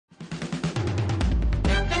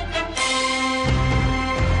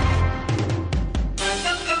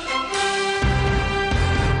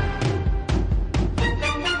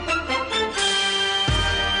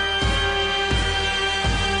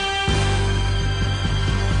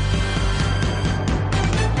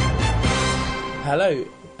Hello,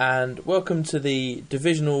 and welcome to the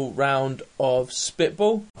divisional round of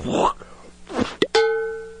Spitball,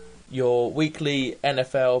 your weekly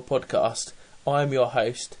NFL podcast. I'm your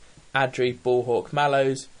host, Adri Ballhawk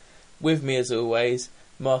Mallows. With me, as always,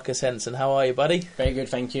 Marcus Henson. How are you, buddy? Very good,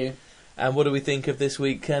 thank you. And what do we think of this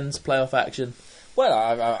weekend's playoff action?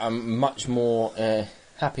 Well, I'm much more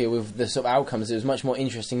happier with the sort of outcomes. It was a much more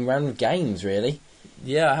interesting round of games, really.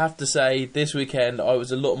 Yeah, I have to say, this weekend I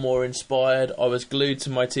was a lot more inspired. I was glued to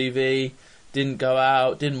my TV, didn't go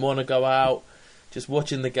out, didn't want to go out, just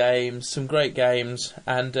watching the games, some great games.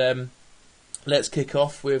 And let's kick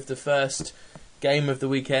off with the first game of the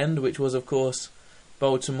weekend, which was, of course,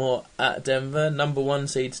 Baltimore at Denver. Number 1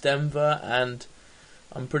 seeds Denver, and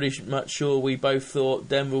I'm pretty much sure we both thought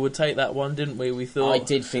Denver would take that one, didn't we? We thought. I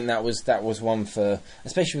did think that was one for,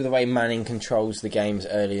 especially with the way Manning controls the games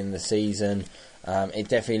early in the season. It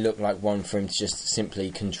definitely looked like one for him to just simply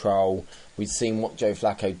control. We'd seen what Joe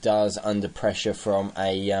Flacco does under pressure from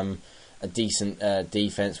a decent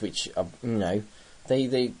defense, which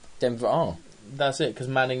they Denver are. That's it, because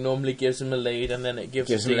Manning normally gives him a lead, and then it gives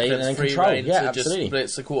the defense free control. rein Yeah, to absolutely. just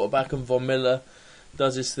splits the quarterback, and Von Miller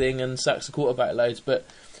does his thing and sacks the quarterback loads. But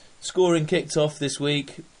scoring kicked off this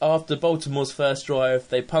week after Baltimore's first drive.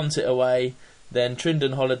 They punt it away, then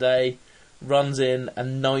Trindon Holiday runs in a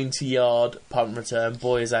 90-yard punt return.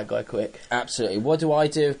 Boy, is that guy quick. Absolutely. What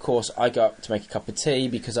do? Of course, I go up to make a cup of tea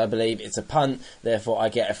because I believe it's a punt. Therefore, I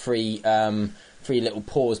get a free little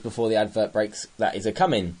pause before the advert breaks. That is a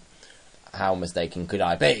come-in. How mistaken could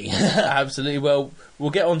I be? Absolutely. Well, we'll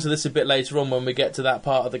get onto this a bit later on when we get to that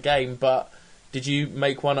part of the game, but did you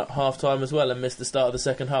make one at half-time as well and miss the start of the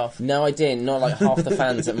second half? No, I didn't. Not like half the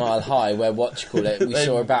fans at Mile High, where we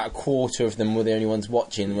saw about a quarter of them were the only ones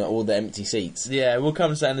watching, with all the empty seats. Yeah, we'll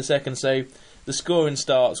come to that in a second. So the scoring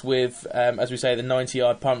starts with, as we say, the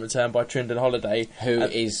 90-yard punt return by Trindon Holiday. Who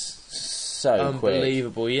is so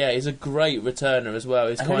unbelievable. quick. Yeah, he's a great returner as well.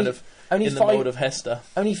 He's kind of in the mould of Hester.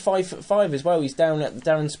 Only 5'5" as well. He's down at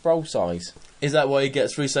Darren Sproul size. Is that why he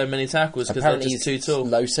gets through so many tackles? Because they're just too tall.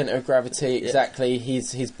 Low centre of gravity, exactly. Yeah.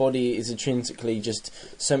 His body is intrinsically just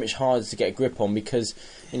so much harder to get a grip on because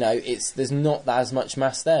there's not as much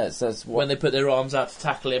mass there. So when they put their arms out to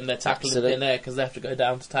tackle him, they're tackling him in air because they have to go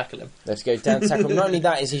down to tackle him. They have to go down to tackle him. Not only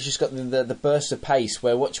that, is he's just got the burst of pace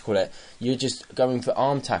where you're just going for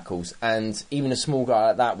arm tackles, and even a small guy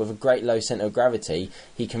like that with a great low centre of gravity,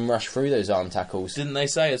 he can rush through those arm tackles. Didn't they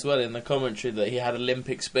say as well in the commentary that he had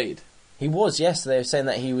Olympic speed? He was, yes. They were saying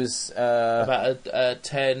that he was about a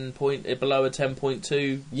 10 point below a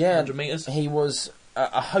 10.2 100 metres. He was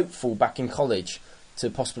a hopeful back in college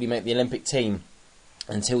to possibly make the Olympic team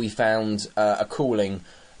until he found a calling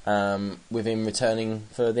with him returning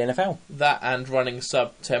for the NFL. That and running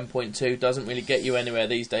sub 10.2 doesn't really get you anywhere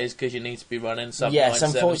these days because you need to be running sub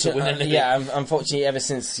 9.7 to win anything. Unfortunately, ever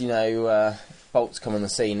since Bolt's come on the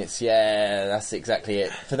scene, that's exactly it.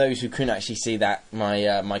 For those who couldn't actually see that,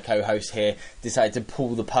 my co-host here decided to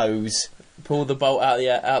pull the Bolt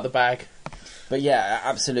out the bag. But yeah,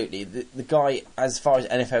 absolutely. The guy, as far as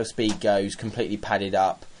NFL speed goes, completely padded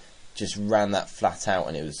up, just ran that flat out,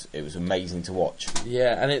 and it was amazing to watch.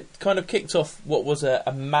 Yeah, and it kind of kicked off what was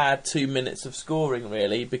a mad 2 minutes of scoring,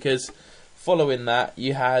 really, because following that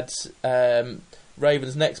you had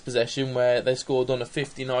Ravens' next possession where they scored on a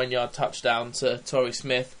 59-yard touchdown to Torrey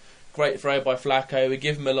Smith. Great throw by Flacco. We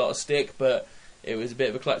give him a lot of stick, but it was a bit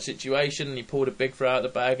of a clutch situation, and he pulled a big throw out of the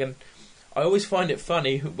bag. And I always find it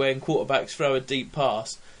funny when quarterbacks throw a deep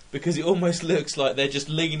pass because it almost looks like they're just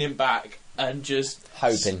leaning back and just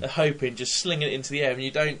hoping, just slinging it into the air, and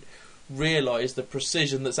you don't realise the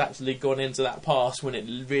precision that's actually gone into that pass when it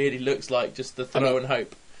really looks like just the throw and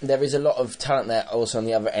hope. There is a lot of talent there also on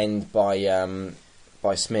the other end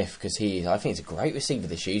by Smith, because I think he's a great receiver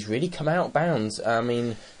this year. He's really come out bounds. I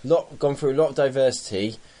mean, gone through a lot of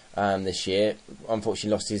diversity this year. Unfortunately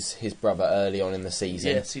lost his brother early on in the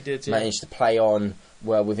season. Yes, he did. Yeah. Managed to play on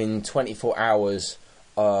well within 24 hours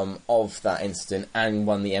of that incident and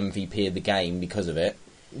won the MVP of the game because of it.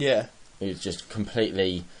 Yeah. It was just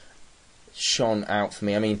completely shone out for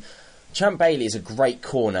me. I mean, Champ Bailey is a great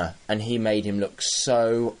corner, and he made him look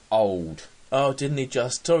so old. Oh, didn't he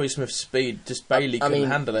just? Torrey Smith's speed, just Bailey couldn't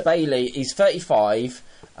handle it. Bailey, he's 35.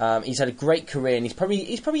 He's had a great career, and he's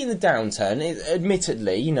probably in the downturn.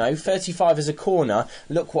 Admittedly, 35 as a corner.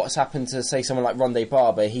 Look what's happened to, say, someone like Rondé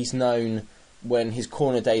Barber. He's known when his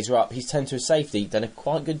corner days are up. He's turned to a safety. Done a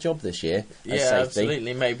quite good job this year. Yeah, safety.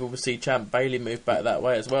 Absolutely. Maybe we'll see Champ Bailey move back that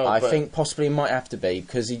way as well. I think possibly might have to be,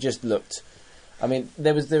 because he just looked. I mean,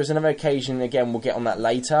 there was another occasion, again, we'll get on that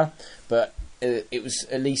later, but it was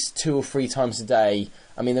at least 2 or 3 times a day.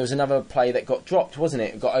 I mean, there was another play that got dropped, wasn't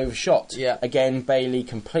it? It got overshot. Yeah. Again, Bailey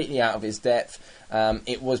completely out of his depth.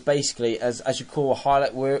 It was basically, as you call a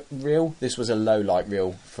highlight reel, this was a low light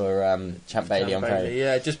reel for Champ Bailey on Friday.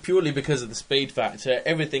 Yeah, just purely because of the speed factor.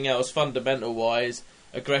 Everything else, fundamental wise,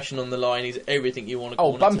 aggression on the line, is everything you want to.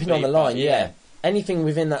 Oh, bumping on the line, yeah. Anything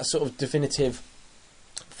within that sort of definitive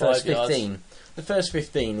first 15. The first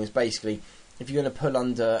 15 is basically, if you're going to pull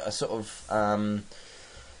under a sort of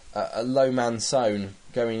a low man zone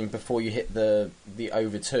going before you hit the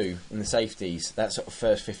over 2 in the safeties, that sort of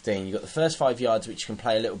first 15, you've got the first 5 yards which you can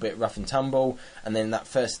play a little bit rough and tumble, and then that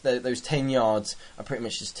those 10 yards are pretty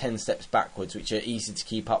much just 10 steps backwards, which are easy to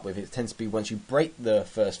keep up with. It tends to be once you break the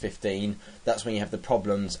first 15, that's when you have the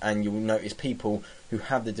problems, and you'll notice people who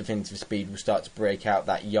have the definitive speed will start to break out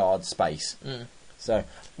that yard space. So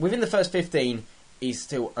within the first 15, he's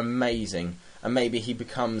still amazing. And maybe he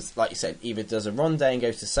becomes, like you said, either does a rondé and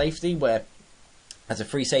goes to safety, where as a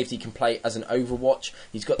free safety he can play as an overwatch.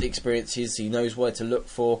 He's got the experiences, he knows where to look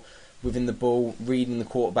for within the ball, reading the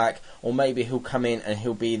quarterback, or maybe he'll come in and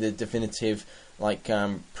he'll be the definitive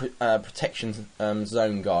protection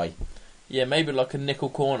zone guy. Yeah, maybe like a nickel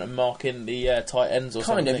corner marking the tight ends or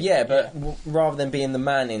something. Kind of, yeah, but rather than being the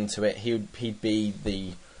man into it, he'd be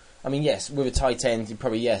the... I mean, yes, with a tight end, he'd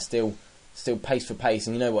probably, still pace for pace,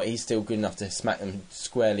 and you know what, he's still good enough to smack them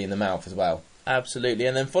squarely in the mouth as well. Absolutely.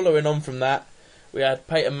 And then following on from that, we had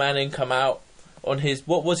Peyton Manning come out on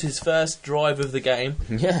what was his first drive of the game.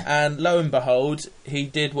 Yeah. And lo and behold, he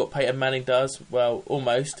did what Peyton Manning does, well,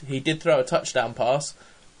 almost. He did throw a touchdown pass,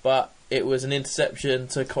 but it was an interception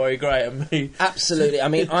to Corey Graham. Absolutely. I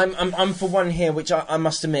mean, I'm for one here, which I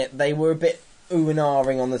must admit, they were a bit ooh and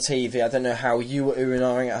ahhing on the TV. I don't know how you were ooh and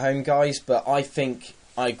ahhing at home, guys, but I think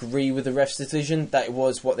I agree with the ref's decision that it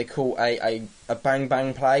was what they call a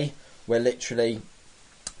bang-bang play, where literally,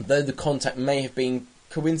 though the contact may have been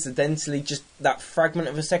coincidentally just that fragment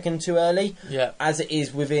of a second too early, as it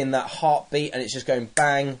is within that heartbeat and it's just going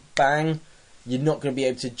bang, bang, you're not going to be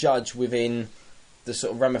able to judge within the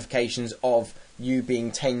sort of ramifications of you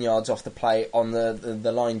being 10 yards off the play on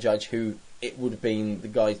the line judge, who it would have been the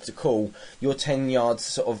guy to call. You're 10 yards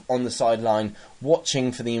sort of on the sideline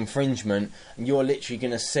watching for the infringement, and you're literally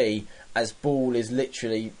going to see as ball is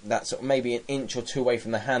literally that sort of maybe an inch or 2 away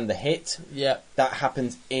from the hand, the hit. Yeah. That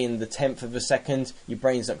happens in the 10th of a second. Your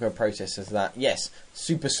brain's not going to process as that. Yes,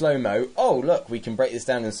 super slow-mo. Oh, look, we can break this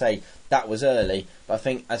down and say that was early. But I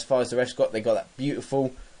think as far as the refs got, they got that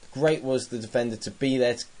beautiful. Great was the defender to be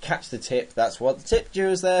there to catch the tip. That's what the tip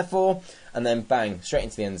was there for. And then bang, straight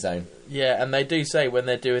into the end zone. Yeah, and they do say when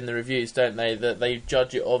they're doing the reviews, don't they, that they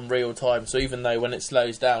judge it on real time. So even though when it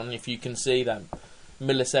slows down, if you can see that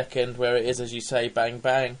millisecond where it is, as you say, bang,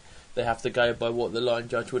 bang, they have to go by what the line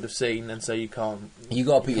judge would have seen, and so you can't... You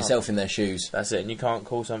got to put yourself in their shoes. That's it, and you can't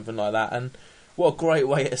call something like that. And what a great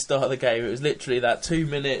way to start the game. It was literally that 2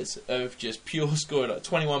 minutes of just pure scoring, like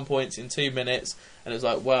 21 points in 2 minutes, and it was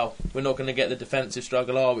like, well, we're not going to get the defensive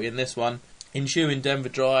struggle, are we, in this one? Ensuing Denver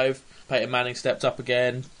drive, Peyton Manning stepped up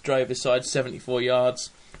again, drove his side 74 yards,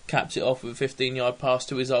 capped it off with a 15-yard pass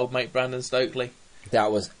to his old mate Brandon Stokely.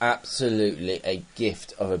 That was absolutely a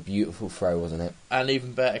gift of a beautiful throw, wasn't it? And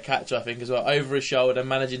even better catch, I think, as well. Over his shoulder,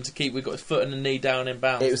 managing to keep... We got his foot and the knee down in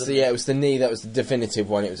bounds. It was the knee that was the definitive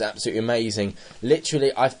one. It was absolutely amazing.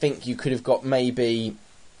 Literally, I think you could have got maybe,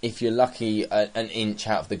 if you're lucky, an inch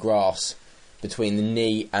out of the grass between the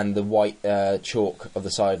knee and the white chalk of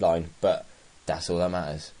the sideline. But that's all that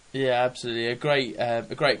matters. Yeah, absolutely. A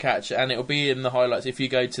great catch. And it'll be in the highlights. If you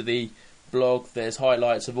go to the blog, there's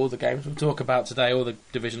highlights of all the games we'll talk about today, all the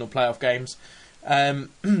divisional playoff games.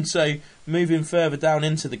 So moving further down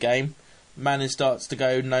into the game, Manning starts to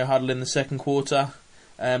go no huddle in the second quarter,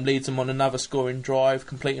 leads them on another scoring drive,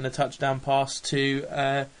 completing a touchdown pass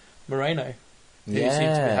to Moreno, who seemed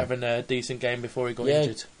to be having a decent game before he got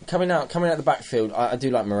injured. Coming out the backfield, I do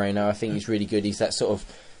like Moreno. I think he's really good. He's that sort of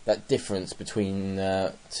that difference between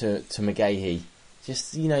to McGahee.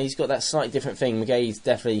 Just, he's got that slightly different thing. McGahe's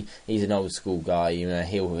he's an old school guy.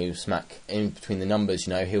 He'll smack in between the numbers.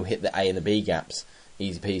 He'll hit the A and the B gaps,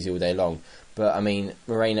 easy peasy all day long. But I mean,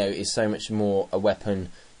 Moreno is so much more a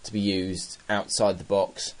weapon to be used outside the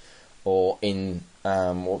box or in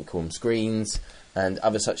what we call them, screens and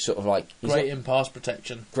other such sort of great in pass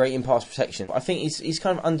protection. Great in pass protection. I think he's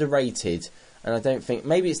kind of underrated, and I don't think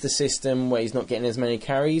maybe it's the system where he's not getting as many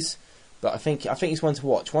carries. But I think he's one to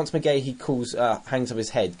watch. Once McGahee hangs up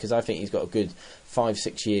his head, because I think he's got a good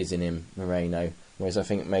 5-6 years in him, Moreno. Whereas I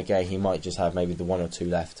think McGahee might just have maybe the 1 or 2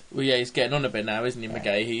 left. Well, yeah, he's getting on a bit now, isn't he,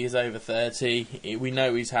 McGahee? He's over 30. We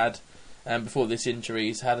know he's had before this injury,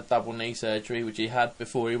 he's had a double knee surgery, which he had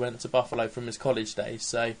before he went to Buffalo from his college days.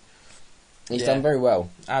 So he's done very well.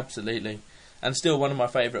 Absolutely. And still one of my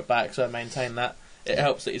favourite backs, so I maintain that. It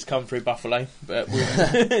helps that he's come through Buffalo, but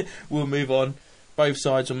we'll move on. Both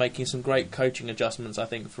sides were making some great coaching adjustments, I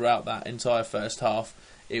think, throughout that entire first half.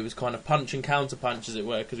 It was kind of punch and counter punch, as it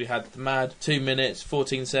were, because we had the mad 2 minutes,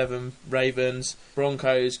 14-7 Ravens.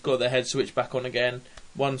 Broncos got their head switched back on again.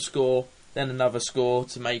 One score, then another score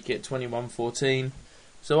to make it 21-14.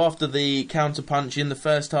 So after the counter punch in the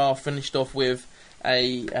first half, finished off with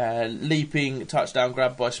a leaping touchdown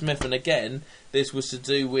grab by Smith, and again this was to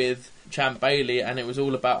do with Champ Bailey, and it was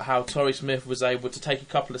all about how Torrey Smith was able to take a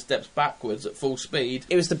couple of steps backwards at full speed.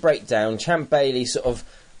 It was the breakdown. Champ Bailey sort of,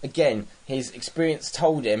 again, his experience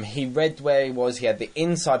told him, he read where he was, he had the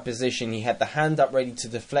inside position, he had the hand up ready to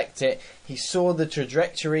deflect it, he saw the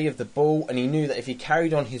trajectory of the ball, and he knew that if he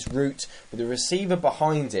carried on his route with the receiver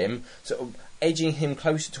behind him, sort of edging him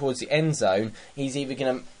closer towards the end zone, he's either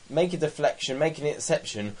going to make a deflection, make an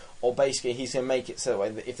interception, or basically he's going to make it so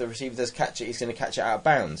that if the receiver does catch it, he's going to catch it out of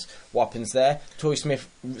bounds. What happens there? Torrey Smith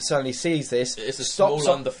suddenly sees this. It's a small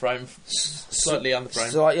underthrown, slightly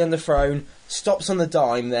underthrown, stops on the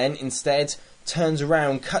dime then, instead, turns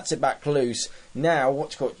around, cuts it back loose. Now,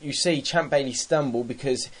 you see Champ Bailey stumble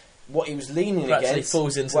because what he was leaning against... he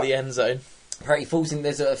falls into the end zone. He falls in,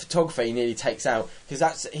 there's a photographer he nearly takes out,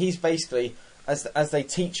 because he's basically... As they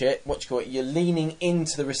teach it, you're leaning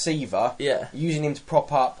into the receiver, using him to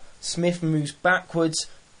prop up. Smith moves backwards,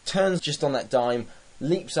 turns just on that dime,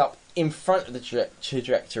 leaps up in front of the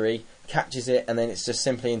trajectory, catches it, and then it's just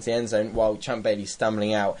simply into the end zone while Champ Bailey's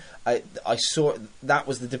stumbling out. I saw that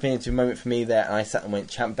was the definitive moment for me there, and I sat and went,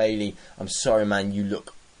 Champ Bailey, I'm sorry, man, you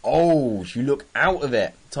look old. You look out of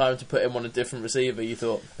it. Time to put him on a different receiver, you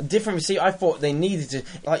thought? A different receiver. I thought they needed to,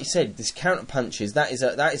 like you said, this counter punches. That is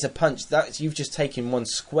a punch. You've just taken one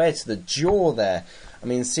square to the jaw there. I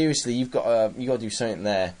mean, seriously, you've got to do something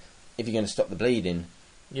there if you're going to stop the bleeding.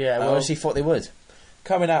 Yeah, I honestly thought they would.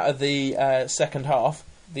 Coming out of the second half,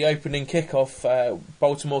 the opening kickoff,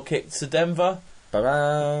 Baltimore kicked to Denver.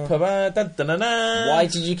 Why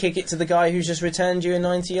did you kick it to the guy who's just returned you a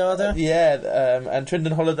 90-yarder? And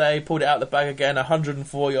Trindon Holiday pulled it out the bag again,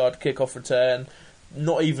 104-yard kickoff return,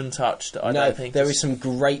 not even touched, I don't think. There was some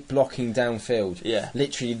great blocking downfield. Yeah.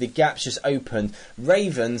 Literally, the gaps just opened.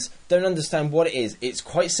 Ravens don't understand what it is. It's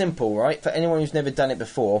quite simple, right? For anyone who's never done it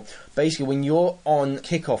before, basically when you're on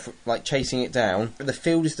kickoff, like chasing it down, the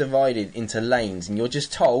field is divided into lanes, and you're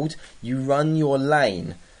just told you run your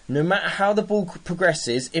lane. No matter how the ball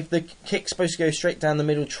progresses, if the kick's supposed to go straight down the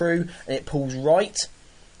middle, true, and it pulls right,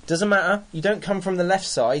 doesn't matter. You don't come from the left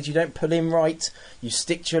side, you don't pull in right, you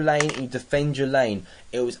stick to your lane and you defend your lane.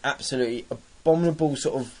 It was absolutely abominable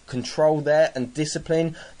sort of control there and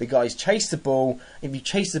discipline. The guys chase the ball. If you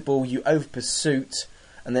chase the ball, you over pursuit.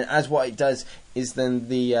 And then as what it does is then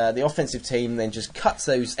the offensive team then just cuts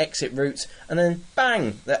those exit routes, and then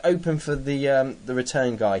bang, they're open for the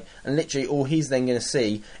return guy. And literally all he's then going to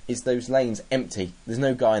see is those lanes empty. There's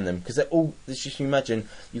no guy in them because they're all. Just imagine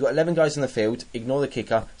you've got 11 guys in the field. Ignore the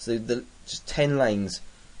kicker. So just 10 lanes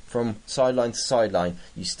from sideline to sideline.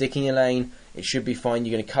 You stick in your lane. It should be fine.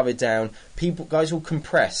 You're going to cover down. Guys will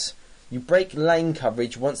compress. You break lane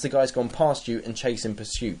coverage once the guy's gone past you and chase in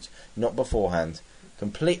pursuit, not beforehand.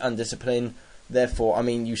 Complete undiscipline. Therefore, I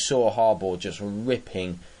mean, you saw Harbaugh just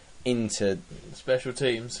ripping into special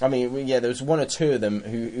teams. I mean, yeah, there was one or two of them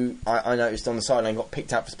who I noticed on the sideline got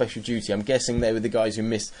picked out for special duty. I'm guessing they were the guys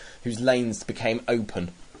whose lanes became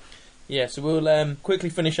open. Yeah, so we'll quickly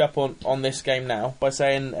finish up on this game now by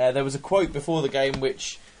saying there was a quote before the game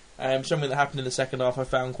which something that happened in the second half I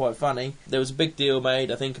found quite funny. There was a big deal made,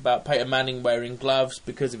 I think, about Peyton Manning wearing gloves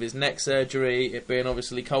because of his neck surgery, it being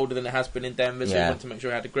obviously colder than it has been in Denver, so he wanted to make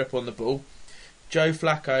sure he had a grip on the ball. Joe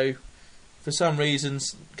Flacco, for some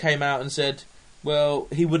reasons, came out and said, well,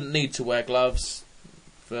 he wouldn't need to wear gloves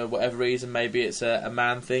for whatever reason. Maybe it's a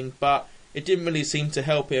man thing, but it didn't really seem to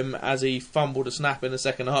help him as he fumbled a snap in the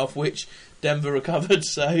second half, which Denver recovered,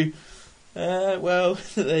 so... well,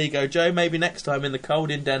 there you go, Joe. Maybe next time in the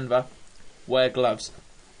cold in Denver, wear gloves.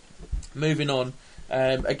 Moving on.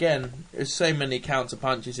 Again, there's so many counter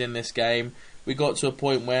punches in this game. We got to a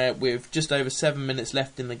point where, with just over 7 minutes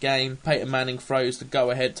left in the game, Peyton Manning throws the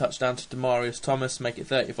go-ahead touchdown to Demaryius Thomas, make it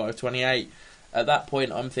 35-28. At that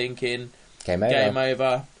point, I'm thinking, game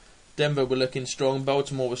over. Denver were looking strong.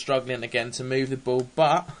 Baltimore was struggling again to move the ball,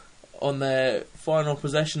 but on their final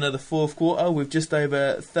possession of the fourth quarter, with just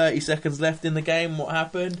over 30 seconds left in the game, what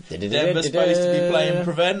happened? Denver's supposed to be playing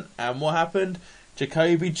prevent, and what happened?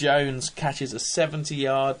 Jacoby Jones catches a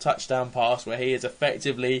 70-yard touchdown pass where he is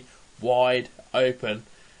effectively wide open.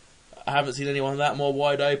 I haven't seen anyone that more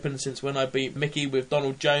wide open since when I beat Mickey with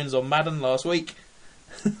Donald Jones on Madden last week.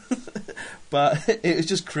 But it was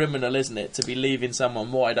just criminal, isn't it, to be leaving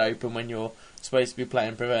someone wide open when you're supposed to be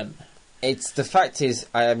playing prevent. It's the fact is,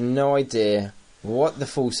 I have no idea what the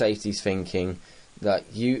full safety's thinking. Like,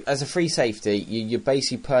 you, as a free safety, you're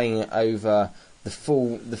basically playing over the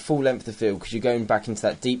full length of the field, because you're going back into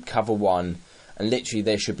that deep cover one, and literally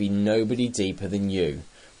there should be nobody deeper than you.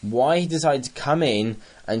 Why he decided to come in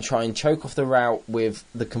and try and choke off the route with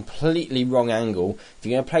the completely wrong angle. If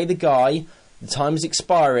you're going to play the guy, the time's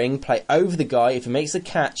expiring, play over the guy. If he makes the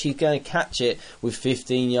catch, he's going to catch it with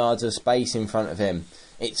 15 yards of space in front of him.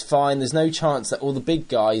 It's fine. There's no chance that all the big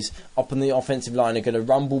guys up on the offensive line are going to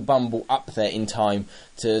rumble-bumble up there in time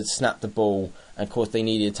to snap the ball. And of course, they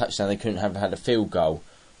needed a touchdown. They couldn't have had a field goal.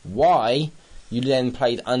 Why you then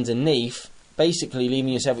played underneath, basically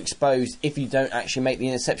leaving yourself exposed if you don't actually make the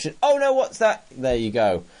interception. Oh no, what's that? There you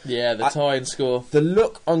go. Yeah, the tie and score. The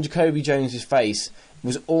look on Jacoby Jones' face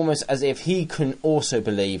was almost as if he couldn't also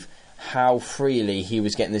believe how freely he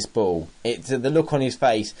was getting this ball. The look on his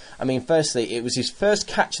face. I mean, firstly, it was his first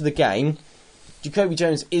catch of the game. Jacoby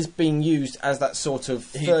Jones is being used as that sort of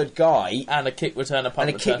third guy. And a kick returner, punt return.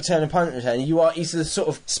 And a kick returner, punt return. He's the sort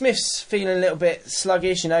of... Smith's feeling a little bit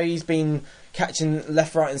sluggish, he's been catching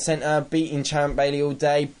left, right and centre, beating Champ Bailey all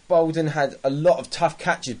day. Bolden had a lot of tough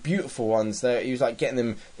catches, beautiful ones. He was like getting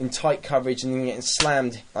them in tight coverage and then getting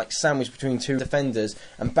slammed, like sandwiched between two defenders,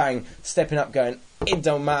 and bang, stepping up going, it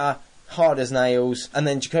don't matter, hard as nails. And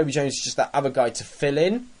then Jacoby Jones is just that other guy to fill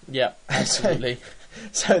in. Yeah, absolutely.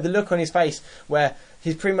 So the look on his face, where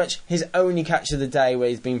he's pretty much his only catch of the day, where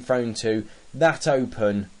he's been thrown to that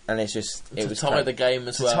open, and it's just it was tie the game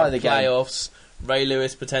as well. Tie the playoffs. Ray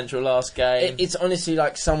Lewis potential last game. It's honestly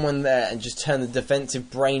like someone there and just turn the defensive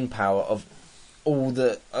brain power of all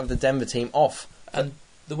the Denver team off. And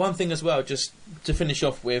the one thing as well, just to finish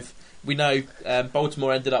off with, we know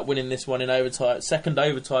Baltimore ended up winning this one in overtime, second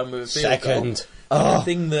overtime with a field goal. Oh. The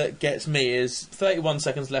thing that gets me is 31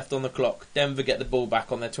 seconds left on the clock. Denver get the ball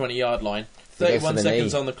back on their 20-yard line. 31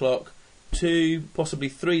 seconds on the clock. 2, possibly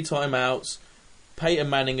 3 timeouts. Peyton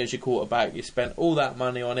Manning as your quarterback. You spent all that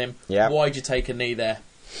money on him. Yep. Why'd you take a knee there?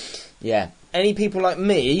 Yeah. Any people like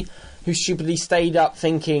me who stupidly stayed up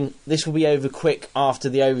thinking this will be over quick after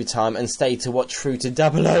the overtime and stayed to watch through to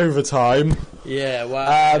double overtime. Yeah,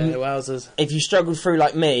 wow. Wowzers. If you struggled through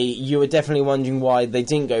like me, you were definitely wondering why they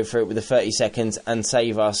didn't go through it with the 30 seconds and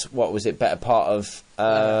save us, what was it, better part of...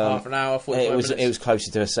 half an hour, 45 minutes. It was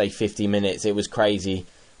closer to, say, 50 minutes. It was crazy.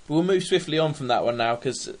 We'll move swiftly on from that one now,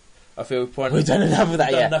 because I feel we've done enough of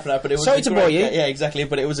that, yeah. But it was sorry to bore you. Yeah, exactly.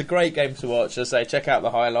 But it was a great game to watch. As I say, check out the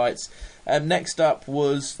highlights. Next up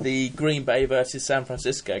was the Green Bay versus San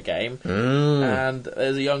Francisco game, and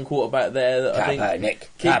there's a young quarterback there that I think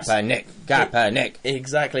Kaepernick.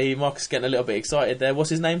 Exactly. Marcus getting a little bit excited there. What's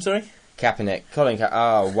his name? Sorry, Kaepernick. Colin Kaepernick.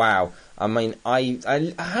 Oh wow. I mean, I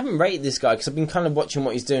haven't rated this guy because I've been kind of watching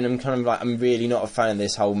what he's doing. I'm really not a fan of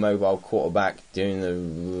this whole mobile quarterback doing the...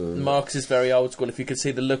 Marcus is very old school. If you could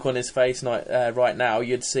see the look on his face right now,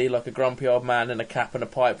 you'd see like a grumpy old man in a cap and a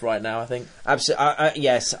pipe right now, I think. Absolutely.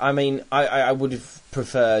 Yes, I mean, I would have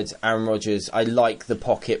preferred Aaron Rodgers. I like the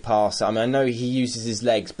pocket passer. I mean, I know he uses his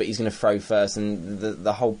legs, but he's going to throw first, and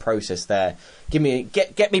the whole process there. Get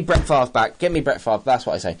me Brett Favre back. Get me Brett Favre. That's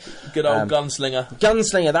what I say. Good old gunslinger.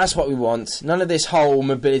 Gunslinger. That's what we want. None of this whole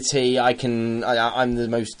mobility. I'm the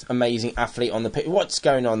most amazing athlete on the pitch. What's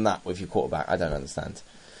going on that with your quarterback? I don't understand.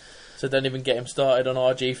 So don't even get him started on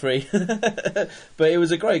RG3. But it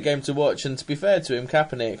was a great game to watch, and to be fair to him,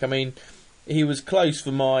 Kaepernick, I mean, he was close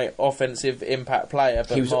for my offensive impact player.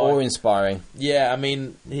 But he was awe-inspiring. Yeah, I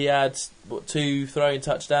mean, he had 2 throwing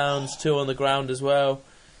touchdowns, 2 on the ground as well.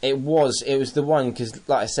 It was the one, because,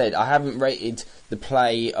 like I said, I haven't rated the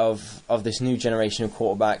play of this new generation of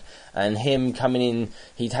quarterback, and him coming in,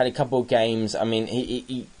 he'd had a couple of games. I mean,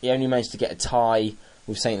 he only managed to get a tie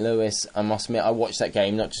with St. Louis. I must admit, I watched that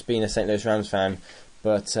game, not just being a St. Louis Rams fan,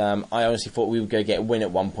 but I honestly thought we would go get a win at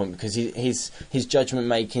one point, because his judgment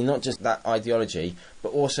making, not just that ideology,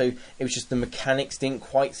 but also it was just the mechanics didn't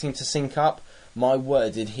quite seem to sync up. My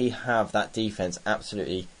word, did he have that defense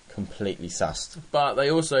absolutely completely sussed. But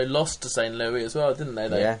they also lost to St. Louis as well, didn't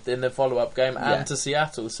they? In the follow-up game, and to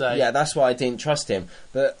Seattle. So yeah, that's why I didn't trust him.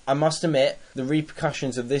 But I must admit, the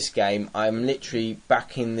repercussions of this game, I'm literally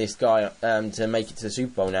backing this guy to make it to the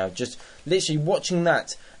Super Bowl now. Just literally watching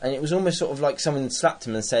that, and it was almost sort of like someone slapped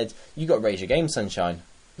him and said, "You got to raise your game, sunshine."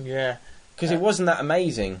 Yeah. Because it wasn't that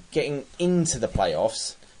amazing getting into the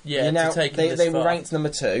playoffs. Yeah, you know, to take they were ranked number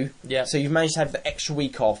 2. Yeah. So you've managed to have the extra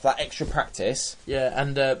week off, that extra practice. Yeah,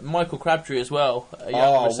 and Michael Crabtree as well, a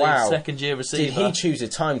young second-year receiver. Did he choose a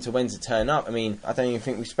time to when to turn up? I mean, I don't even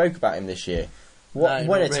think we spoke about him this year.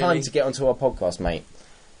 What a time to get onto our podcast, mate.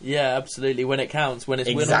 Yeah, absolutely. When it counts, when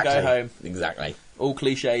it's win or go home. Exactly. All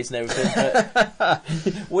cliches and everything. But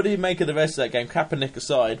what did you make of the rest of that game? Kaepernick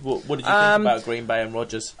aside, what did you think about Green Bay and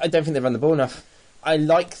Rodgers? I don't think they've run the ball enough. I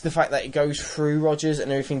like the fact that it goes through Rodgers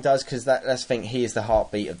and everything does, because let's think he is the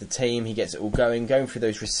heartbeat of the team. He gets it all going through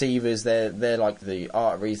those receivers. They're like the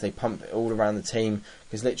arteries. They pump it all around the team,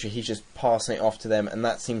 because literally he's just passing it off to them, and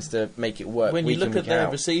that seems to make it work. When you look at their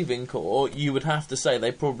receiving core, you would have to say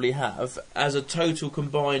they probably have, as a total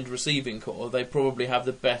combined receiving core, they probably have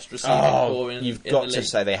the best receiving core in you've got to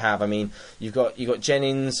say they have. I mean, you've got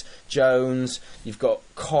Jennings, Jones, you've got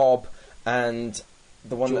Cobb, and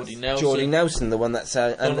the one Jordy Nelson, the one that's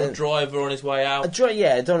Donald Driver on his way out.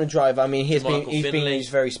 Donald Driver. I mean, he's been Finley. used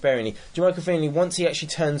very sparingly. Jermichael Finley, once he actually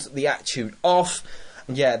turns the attitude off,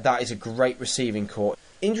 that is a great receiving core.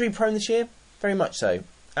 Injury prone this year, very much so.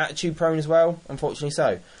 Attitude prone as well, unfortunately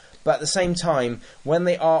so. But at the same time, when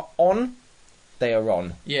they are on, they are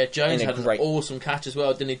on. Yeah, Jones had an awesome catch as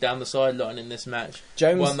well, didn't he, down the sideline in this match?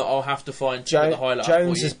 One that I'll have to find the highlight.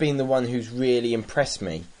 Jones has been the one who's really impressed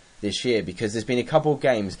me this year, because there's been a couple of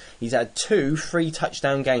games. He's had 2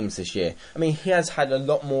 3-touchdown games this year. I mean, he has had a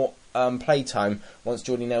lot more play time once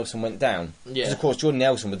Jordy Nelson went down. Because, of course, Jordy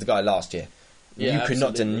Nelson was the guy last year. You could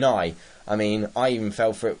not deny. I mean, I even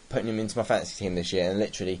fell for it, putting him into my fantasy team this year, and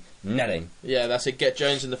literally nothing. Yeah, that's it. Get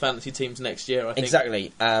Jones in the fantasy teams next year, I think.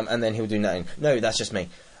 Exactly, and then he'll do nothing. No, that's just me.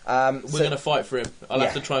 We're going to fight for him. I'll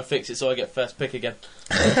have to try and fix it so I get first pick again.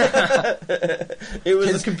 It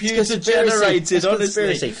was computer generated,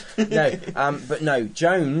 honestly. No, but no,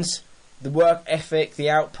 Jones, the work ethic, the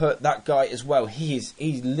output, that guy as well. He's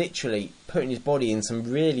literally putting his body in some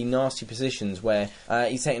really nasty positions where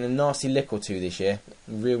he's taken a nasty lick or 2 this year,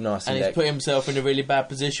 real nasty. And he's put himself in a really bad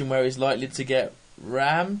position where he's likely to get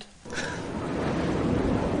rammed.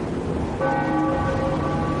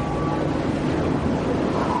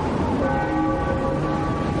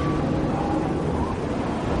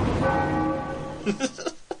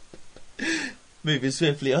 Moving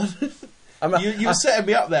swiftly on. You were setting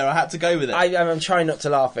me up there. I had to go with it. I'm trying not to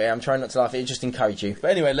laugh at it. It just encouraged you. But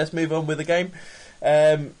anyway, let's move on with the game.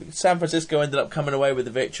 San Francisco ended up coming away with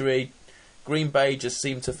the victory. Green Bay just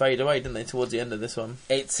seemed to fade away, didn't they, towards the end of this one?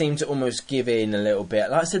 It seemed to almost give in a little bit.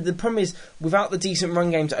 Like I said, the problem is, without the decent run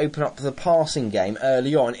game to open up the passing game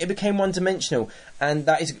early on, it became one-dimensional. And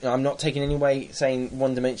that is, I'm not taking any way saying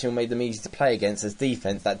one-dimensional made them easy to play against as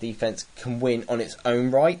defence. That defence can win on its own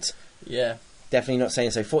right. Yeah. Definitely not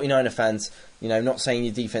saying so. 49er fans, not saying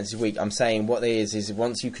your defence is weak. I'm saying what it is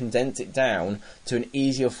once you condense it down to an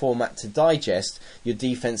easier format to digest, your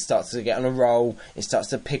defence starts to get on a roll. It starts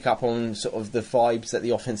to pick up on sort of the vibes that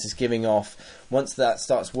the offence is giving off. Once that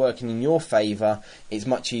starts working in your favour, it's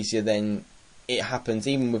much easier than it happens.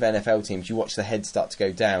 Even with NFL teams, you watch the heads start to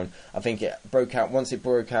go down. I think it broke out. Once it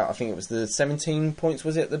broke out, I think it was the 17 points,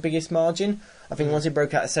 was it the biggest margin? I think once it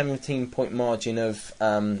broke out a 17-point margin of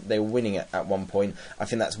they were winning at one point, I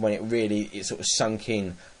think that's when it sort of sunk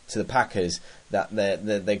in to the Packers that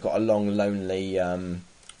they got a long, lonely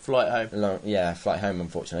flight home. Flight home,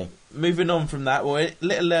 unfortunately. Moving on from that, a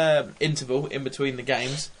little interval in between the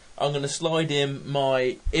games. I'm going to slide in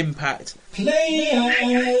my impact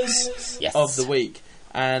players of the week,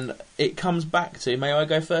 and it comes back to. May I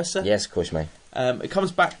go first, sir? Yes, of course, mate. It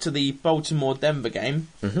comes back to the Baltimore-Denver game.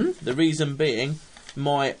 Mm-hmm. The reason being,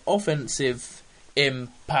 my offensive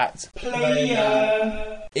impact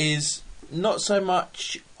player is not so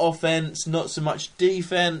much offence, not so much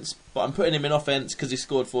defence, but I'm putting him in offence because he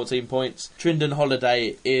scored 14 points. Trindon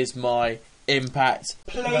Holiday is my impact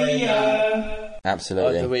player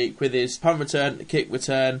absolutely of the week, with his punt return, kick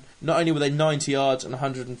return. Not only were they 90 yards and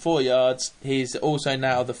 104 yards, he's also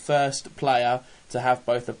now the first player to have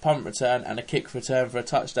both a punt return and a kick return for a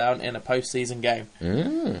touchdown in a postseason game.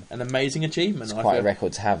 An amazing achievement. It's quite a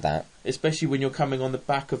record to have that, especially when you're coming on the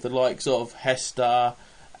back of the likes of Hester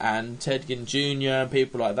and Ted Ginn Jr. and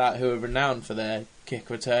people like that who are renowned for their kick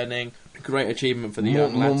returning. Great achievement for the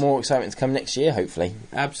young lads. More excitement to come next year, hopefully.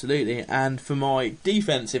 Absolutely. And for my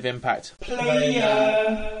defensive impact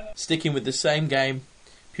player, sticking with the same game,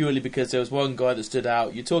 purely because there was one guy that stood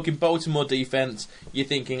out. You're talking Baltimore defence, you're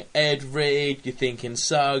thinking Ed Reed, you're thinking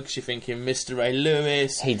Suggs, you're thinking Mr. Ray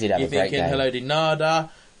Lewis. He did have a great game. You're thinking Haloti Ngata.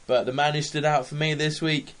 But the man who stood out for me this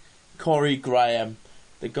week, Corey Graham.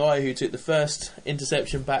 the guy who took the first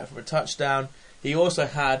interception back for a touchdown. He also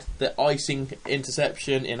had the icing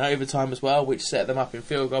interception in overtime as well, which set them up in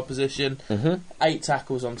field goal position. 8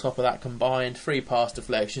 tackles on top of that combined, 3 pass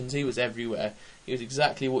deflections. He was everywhere. He was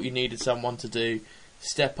exactly what you needed someone to do.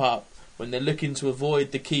 Step up. When they're looking to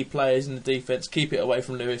avoid the key players in the defence, keep it away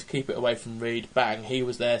from Lewis, keep it away from Reed, bang, he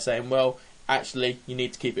was there saying, well, actually, you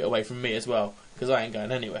need to keep it away from me as well, because I ain't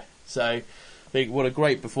going anywhere. So, I think what a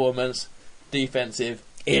great performance. Defensive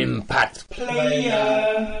impact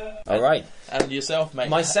player. All right. And yourself, mate?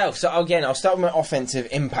 Myself. So, again, I'll start with my offensive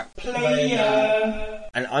impact player.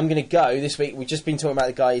 And I'm going to go this week. We've just been talking about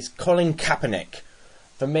the guys, Colin Kaepernick.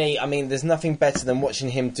 For me, I mean, there's nothing better than watching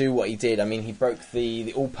him do what he did. I mean, he broke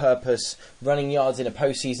the all-purpose running yards in a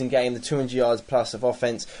postseason game, the 200 yards plus of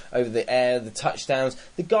offence over the air, the touchdowns.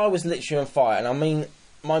 The guy was literally on fire. And I mean,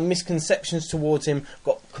 my misconceptions towards him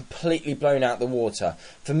got completely blown out the water.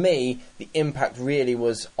 For me, the impact really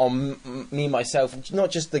was on me, myself,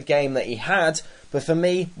 not just the game that he had, but for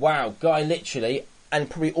me, wow, guy literally, and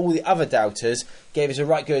probably all the other doubters, gave us a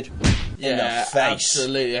right good in the face.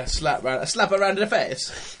 Absolutely, a slap around in the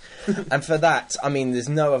face. And for that, I mean, there's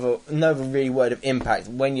no other really word of impact.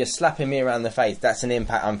 When you're slapping me around the face, that's an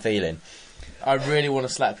impact I'm feeling. I really want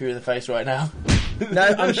to slap you in the face right now. No,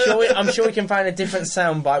 I'm sure we can find a different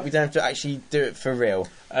soundbite. We don't have to actually do it for real.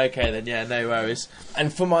 Okay then, yeah, no worries.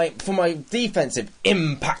 And for my defensive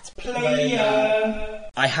impact player,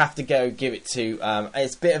 I have to give it to.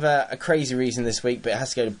 It's a bit of a crazy reason this week, but it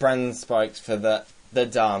has to go to Brandon Spikes for the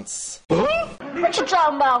dance. What you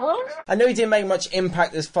talking about, Will? I know he didn't make much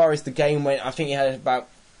impact as far as the game went. I think he had about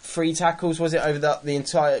 3 tackles, was it, over the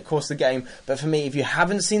entire course of the game. But for me, if you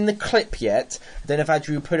haven't seen the clip yet, I don't know if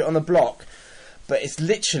Andrew put it on the block, but it's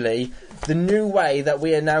literally the new way that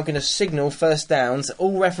we are now going to signal first downs.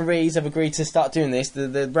 All referees have agreed to start doing this,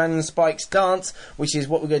 the Brandon Spikes dance, which is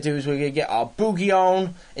what we're going to do is we're going to get our boogie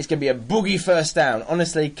on. It's going to be a boogie first down.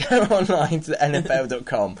 Honestly, go online to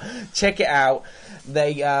NFL.com. Check it out.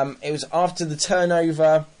 It was after the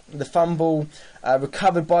turnover, the fumble,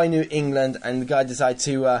 recovered by New England, and the guy decided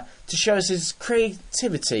to show us his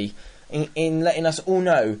creativity in letting us all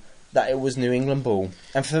know that it was New England ball.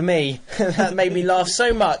 And for me, that made me laugh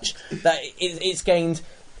so much that it's gained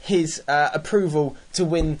his approval to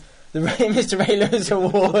win the Mr. Ray Lewis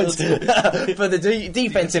Award for the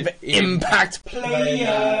defensive impact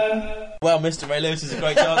player. Well, Mr. Ray Lewis is a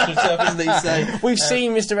great dancer himself, isn't he? So, we've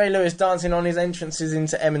seen Mr. Ray Lewis dancing on his entrances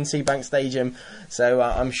into M&T Bank Stadium, so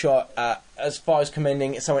I'm sure, as far as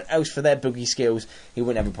commending someone else for their boogie skills, he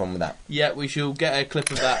wouldn't have a problem with that. Yeah, we shall get a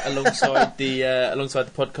clip of that alongside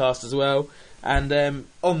the podcast as well. And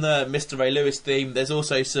on the Mr. Ray Lewis theme, there's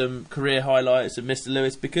also some career highlights of Mr.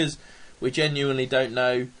 Lewis, because we genuinely don't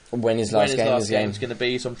know when his last game is going to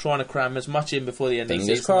be, so I'm trying to cram as much in before the end of the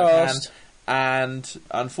season crossed. as I can. And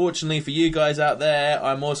unfortunately for you guys out there,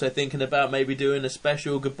 I'm also thinking about maybe doing a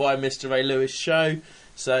special Goodbye Mr. Ray Lewis show,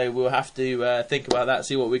 so we'll have to think about that,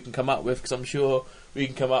 see what we can come up with, because I'm sure we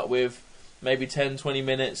can come up with maybe 10-20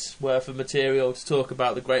 minutes worth of material to talk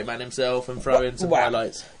about the great man himself and throw in some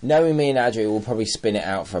highlights. Knowing me and Andrew, we'll probably spin it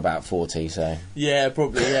out for about 40, so... Yeah,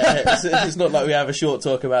 probably, yeah. It's not like we have a short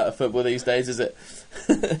talk about football these days, is it?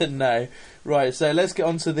 No. Right, so let's get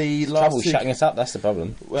on to the last Trouble shutting us up, that's the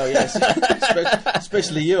problem. Well, yes.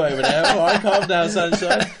 Especially you over there. All right, calm down,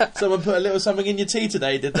 sunshine. Someone put a little something in your tea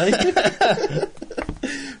today, did they?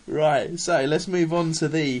 Right, so let's move on to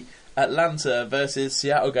the Atlanta versus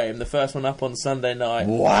Seattle game, the first one up on Sunday night.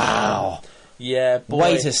 Wow. Yeah, boy.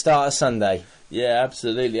 Way to start a Sunday. Yeah,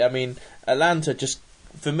 absolutely. I mean, Atlanta just,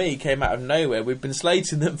 for me, came out of nowhere. We've been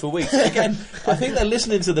slating them for weeks. Again, I think they're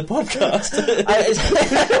listening to the podcast.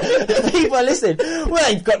 People are listening.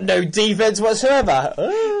 Well, they've got no defence whatsoever.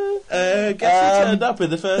 Guess who turned up in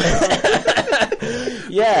the first half?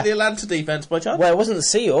 Yeah. The Atlanta defence, by chance? Well, it wasn't the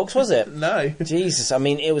Seahawks, was it? No. Jesus, I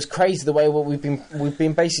mean, it was crazy the way we've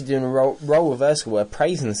been basically doing a role reversal. We're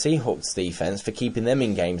praising the Seahawks defence for keeping them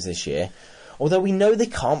in games this year, although we know they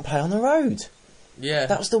can't play on the road. Yeah.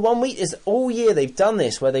 That was the 1 week. Is all year they've done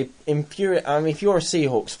this where they infuriate. I mean, if you're a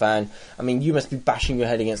Seahawks fan, I mean, you must be bashing your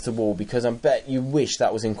head against the wall, because I bet you wish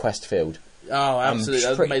that was in Quest Field. Oh,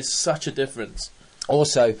 absolutely. That made such a difference.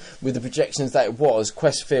 Also, with the projections that it was,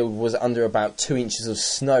 Quest Field was under about 2 inches of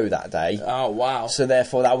snow that day. Oh, wow. So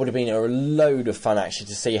therefore, that would have been a load of fun, actually,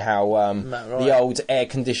 to see how the old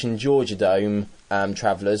air-conditioned Georgia Dome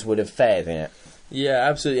travellers would have fared in it. Yeah,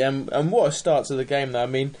 absolutely. And what a start to the game, though. I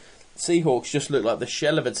mean, Seahawks just looked like the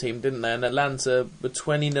shell of a team, didn't they? And Atlanta were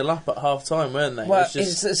 20-0 up at half time, weren't they? Well,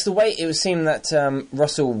 it's the way it was seemed that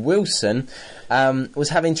Russell Wilson was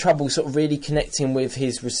having trouble sort of really connecting with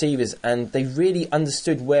his receivers, and they really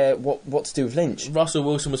understood what to do with Lynch. Russell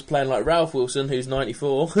Wilson was playing like Ralph Wilson, who's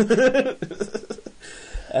 94.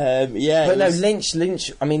 But no,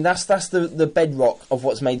 Lynch. I mean, that's the bedrock of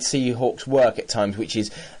what's made Seahawks work at times, which is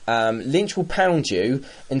Lynch will pound you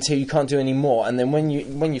until you can't do any more, and then when you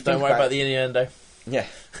don't worry about the innuendo. Yeah.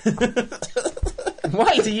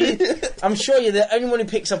 Why do you? I'm sure you're the only one who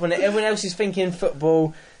picks up on it. Everyone else is thinking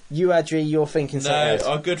football. You, Adri, you're thinking something else.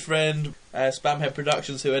 Our good friend Spamhead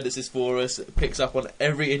Productions, who edits this for us, picks up on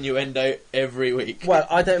every innuendo every week. Well,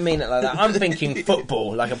 I don't mean it like that. I'm thinking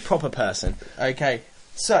football, like a proper person. Okay.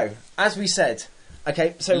 So, as we said,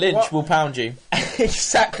 so Lynch will pound you.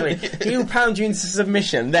 Exactly. He will pound you into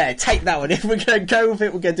submission. There, take that one. If we're going to go with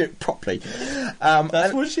it, we're going to do it properly.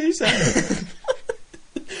 That's what she said.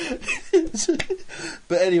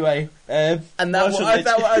 But anyway, and that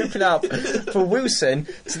will open up for Wilson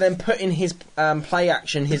to then put in his play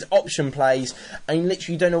action, his option plays, and you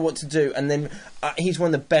literally don't know what to do. And then he's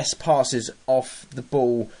one of the best passers off the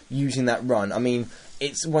ball using that run. I mean,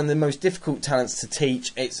 it's one of the most difficult talents to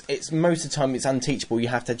teach. It's most of the time it's unteachable. You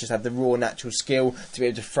have to just have the raw natural skill to be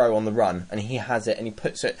able to throw on the run, and he has it, and he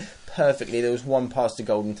puts it perfectly. There was one pass to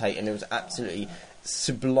Golden Tate, and it was absolutely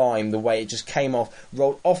sublime the way it just came off,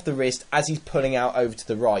 rolled off the wrist as he's pulling out over to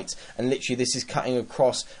the right, and literally this is cutting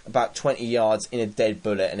across about 20 yards in a dead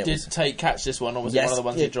bullet. And did Tate catch this one, or was it one of the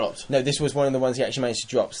ones he dropped? No, this was one of the ones he actually managed to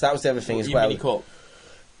drop. So that was the other thing as well. You mean he caught?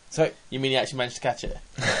 So you mean he actually managed to catch it?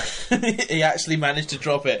 He actually managed to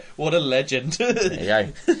drop it. What a legend! There you go.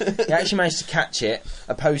 He actually managed to catch it,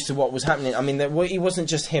 opposed to what was happening. I mean, it wasn't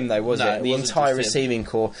just him, though, was it? The entire receiving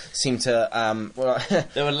corps seemed to.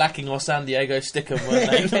 They were lacking our San Diego Stickum,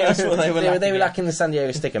 weren't they? That's what they were lacking. They were lacking the San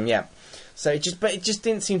Diego Stickum, yeah. So it just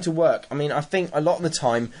didn't seem to work. I mean, I think a lot of the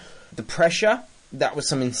time, the pressure. That was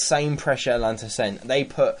some insane pressure Atlanta sent.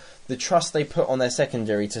 The trust they put on their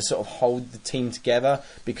secondary to sort of hold the team together,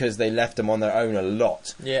 because they left them on their own a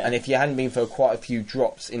lot. Yeah. And if you hadn't been for quite a few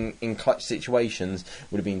drops in clutch situations,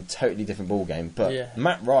 would have been a totally different ball game. But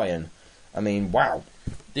Matt Ryan, I mean, wow.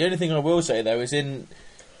 The only thing I will say though is in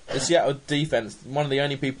the Seattle defense, one of the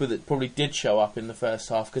only people that probably did show up in the first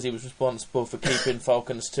half, because he was responsible for keeping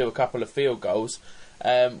Falcons to a couple of field goals,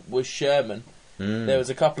 was Sherman. There was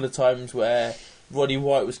a couple of times where Roddy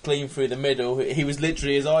White was clean through the middle. He was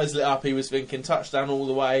literally, his eyes lit up. He was thinking touchdown all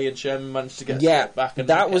the way, and Sherman managed to get back. And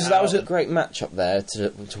that was a great match up there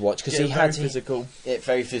to watch, because he had physical.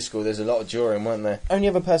 Very physical. There's a lot of drawing, weren't there? Only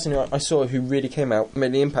other person who I saw who really came out,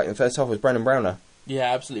 made the impact in the first half, was Brandon Browner.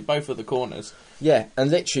 Yeah, absolutely. Both of the corners. Yeah, and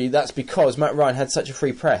literally that's because Matt Ryan had such a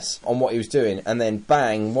free press on what he was doing, and then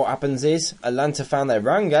bang, what happens is Atlanta found their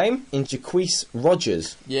run game in Jaquise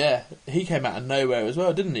Rogers. Yeah, he came out of nowhere as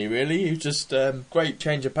well, didn't he, really? He was just great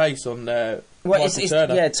change of pace on Turner.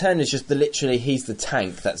 Yeah, Turner's just he's the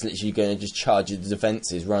tank that's literally going to just charge the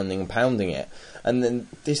defences, running and pounding it. And then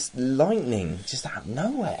this lightning just out of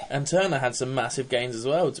nowhere. And Turner had some massive gains as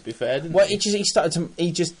well, to be fair, didn't he?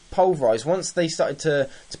 He just pulverised. Once they started to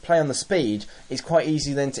play on the speed, it's quite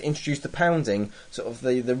easy then to introduce the pounding, sort of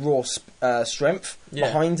the raw strength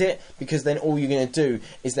behind it, because then all you're going to do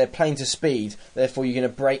is they're playing to speed, therefore you're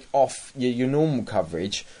going to break off your normal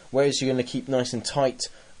coverage, whereas you're going to keep nice and tight.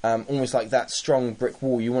 Almost like that strong brick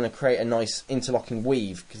wall. You want to create a nice interlocking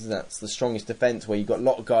weave, because that's the strongest defence, where you've got a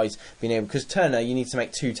lot of guys being able... Because Turner, you need to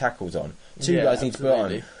make 2 tackles on. Two guys need to put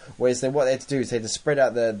on. Whereas what they had to do is they had to spread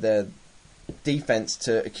out the defence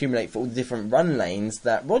to accumulate for all the different run lanes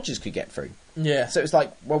that Rodgers could get through. Yeah. So it's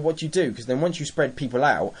like, well, what do you do? Because then once you spread people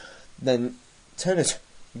out, then Turner's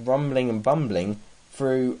rumbling and bumbling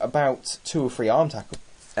through about 2 or 3 arm tackles.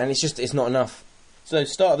 And it's not enough. So,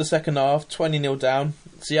 start of the second half, 20-0 down.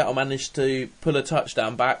 Seattle managed to pull a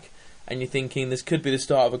touchdown back, and you're thinking this could be the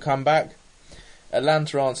start of a comeback.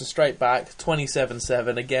 Atlanta answer straight back,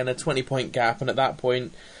 27-7, again a 20-point gap, and at that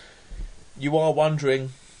point, you are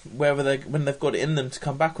wondering when they've got it in them to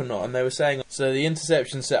come back or not. And they were saying, so the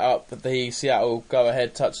interception set up the Seattle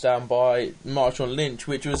go-ahead touchdown by Marshawn Lynch,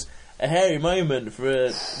 which was a hairy moment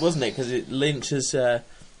wasn't it? Because Lynch has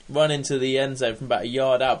run into the end zone from about a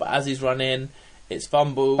yard out, but as he's run in, it's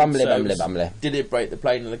fumbled. Bumbly. Did it break the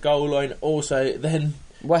plane of the goal line? Also, then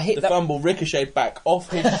the fumble ricocheted back off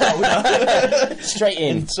his shoulder. Straight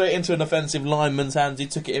into an offensive lineman's hands. He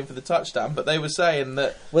took it in for the touchdown. But they were saying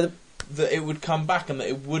that that it would come back and that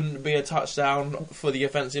it wouldn't be a touchdown for the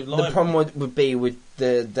offensive lineman. The problem would be with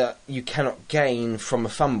that you cannot gain from a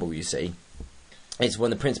fumble, you see. It's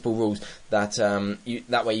one of the principal rules that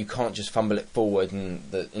that way you can't just fumble it forward and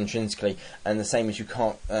intrinsically, and the same as you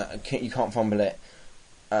can't fumble it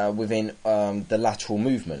within the lateral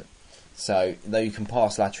movement. So though you can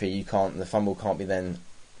pass laterally, the fumble can't be then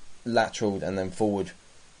lateraled and then forward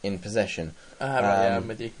in possession. Yeah, I'm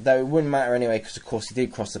with you. Though it wouldn't matter anyway, because of course he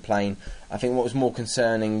did cross the plane. I think what was more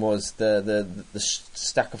concerning was the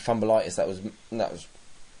stack of fumbleitis that was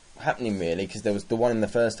happening, really, because there was the one in the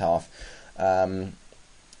first half.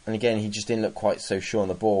 And again, he just didn't look quite so sure on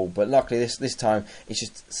the ball. But luckily, this time, it's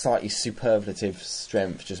just slightly superlative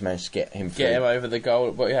strength just managed to get him through. Get him over the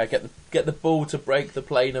goal. But yeah, get the ball to break the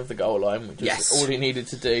plane of the goal line, which is all he needed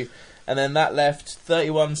to do. And then that left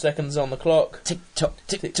 31 seconds on the clock. Tick tock,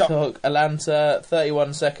 tick tock. Atlanta,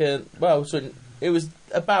 31 seconds. Well, so it was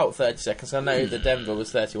about 30 seconds. I know the Denver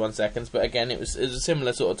was 31 seconds, but again, it was a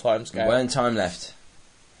similar sort of time scale. Weren't time left.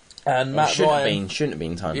 And Matt Ryan shouldn't have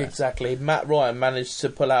been time left. Exactly. Matt Ryan managed to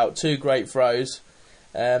pull out 2 great throws,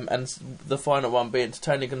 and the final one being to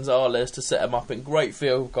Tony Gonzalez to set him up in great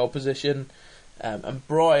field goal position. And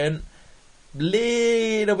Bryant,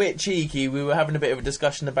 little bit cheeky. We were having a bit of a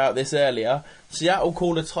discussion about this earlier. Seattle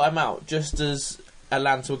called a timeout just as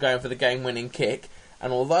Atlanta were going for the game-winning kick.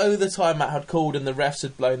 And although the timeout had called and the refs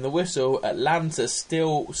had blown the whistle, Atlanta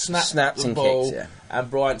still snapped the and ball, kicked,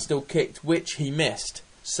 and Bryant still kicked, which he missed.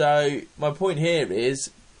 So my point here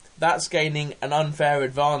is that's gaining an unfair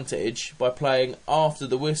advantage by playing after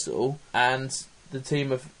the whistle, and the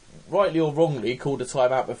team have rightly or wrongly called a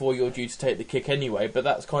timeout before you're due to take the kick anyway, but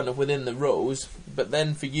that's kind of within the rules. But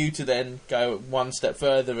then for you to then go one step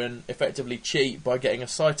further and effectively cheat by getting a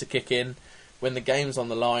sighter kick in when the game's on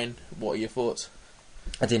the line, what are your thoughts?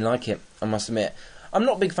 I didn't like it, I must admit. I'm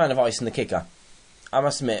not a big fan of icing the kicker. I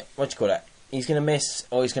must admit, he's going to miss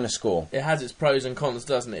or he's going to score. It has its pros and cons,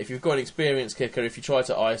 doesn't it? If you've got an experienced kicker, if you try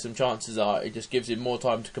to ice him, chances are it just gives him more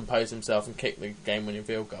time to compose himself and kick the game-winning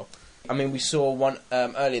field goal. I mean, we saw one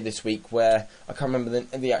earlier this week where, I can't remember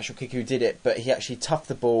the actual kicker who did it, but he actually tuffed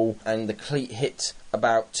the ball and the cleat hit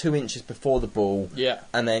about 2 inches before the ball,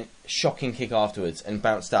 and then shocking kick afterwards and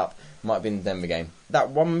bounced up. Might have been the Denver game. That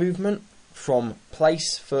one movement from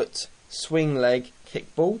place, foot, swing leg,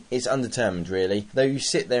 kick ball is undetermined, really. Though you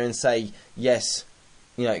sit there and say, yes,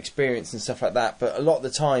 experience and stuff like that, but a lot of the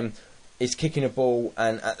time it's kicking a ball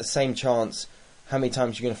and at the same chance, how many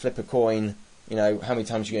times you're going to flip a coin, how many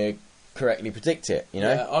times you're going to correctly predict it,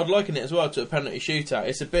 Yeah, I'd liken it as well to a penalty shootout.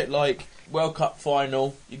 It's a bit like World Cup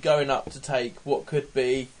final, you're going up to take what could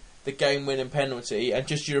be the game-winning penalty, and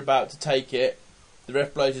just you're about to take it, the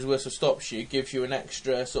ref blows his whistle, stops you, gives you an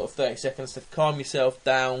extra sort of 30 seconds to calm yourself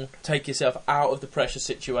down, take yourself out of the pressure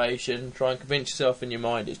situation, try and convince yourself in your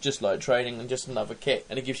mind it's just like training and just another kick,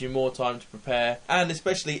 and it gives you more time to prepare. And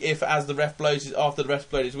especially if, after the ref blows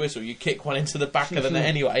his whistle, you kick one into the back of the net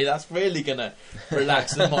anyway, that's really going to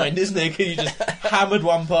relax the mind, isn't it? Because you just hammered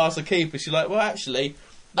one past the keeper, so you're like, well, actually,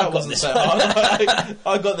 that wasn't so hard.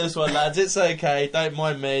 I got this one, lads, it's okay, don't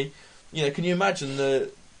mind me. Can you imagine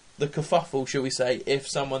the kerfuffle, shall we say, if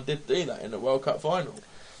someone did do that in a World Cup final?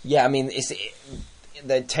 Yeah, I mean,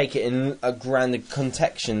 they'd take it in a grander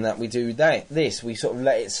context that we do this. We sort of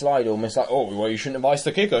let it slide almost like, oh, well, you shouldn't have iced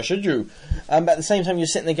the kicker, should you? But at the same time, you're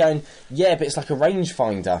sitting there going, yeah, but it's like a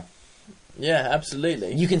rangefinder. Yeah,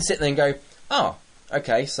 absolutely. You can sit there and go, oh,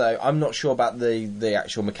 okay, so I'm not sure about the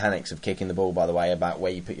actual mechanics of kicking the ball, by the way, about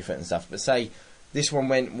where you put your foot and stuff, but say this one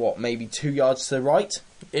went, maybe 2 yards to the right?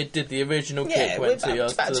 It did. The original kick went 2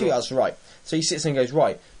 yards about 2 yards to the right. So he sits and goes,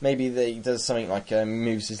 right, maybe he does something like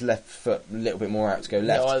moves his left foot a little bit more out to go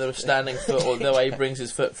left. Yeah, either a standing foot or the way he brings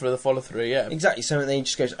his foot for the follow-through, yeah. Exactly, so then he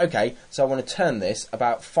just goes, okay, so I want to turn this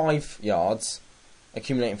about 5 yards,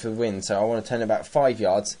 accumulating for the wind, so I want to turn it about 5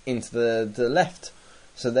 yards into the left.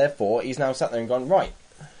 So therefore, he's now sat there and gone, right,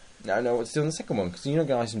 now I know what to do on the second one, because you're not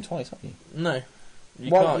going to ice him twice, are you? No. You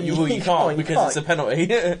can't because it's a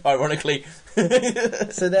penalty, ironically.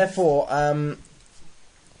 So therefore,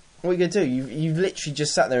 what are you going to do? You've literally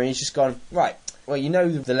just sat there and he's just gone, right, well, you know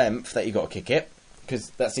the length that you got to kick it, because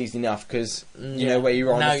that's easy enough, because you know where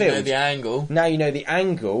you're on the field. Now you know the angle. Now you know the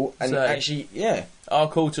angle, and actually, yeah. Our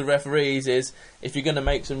call to referees is, if you're going to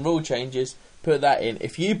make some rule changes, put that in.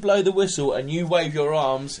 If you blow the whistle and you wave your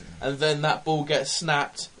arms, and then that ball gets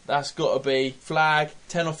snapped, that's got to be flag,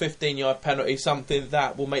 10 or 15 yard penalty, something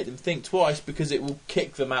that will make them think twice, because it will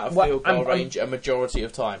kick them out of field goal range a majority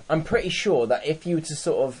of time. I'm pretty sure that if you were to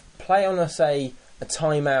sort of play on, say, a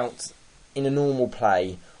timeout in a normal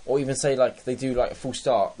play, or even say like they do like a full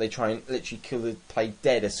start, they try and literally kill the play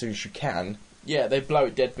dead as soon as you can. Yeah, they blow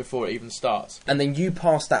it dead before it even starts. and then you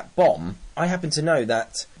pass that bomb, I happen to know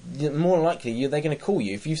that more likely they're going to call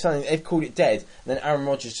you. If you've something, they've called it dead, then Aaron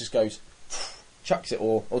Rodgers just goes, chucks it,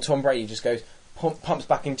 or Tom Brady just goes, pumps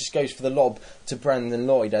back and just goes for the lob to Brandon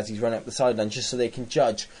Lloyd as he's running up the sideline, just so they can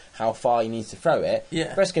judge how far he needs to throw it.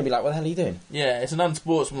 Yeah. The rest going to be like, what the hell are you doing? Yeah, it's an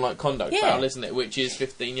unsportsmanlike conduct foul, isn't it? Which is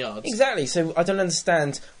 15 yards. Exactly, so I don't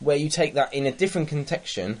understand where you take that in a different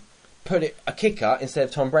context, put it a kicker instead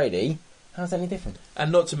of Tom Brady. How's that any different? And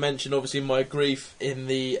not to mention, obviously, my grief in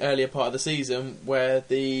the earlier part of the season where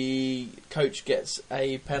the coach gets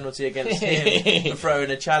a penalty against him for throwing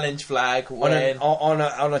a challenge flag when It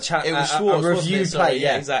was Schwartz, a review wasn't it? Sorry, play,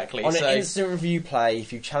 yeah, exactly. on So an instant review play,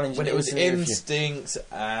 if you challenge when an it was instant review. instinct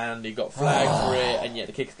and he got flagged for it, and yet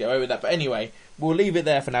the kickers get away with that. But anyway, we'll leave it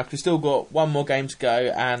there for now because we've still got one more game to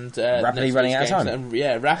go and Rapidly running out of time. Rapidly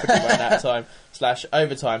running out of time /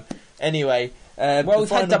 overtime. Anyway. Well, we've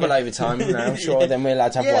had double overtime now, sure, then we're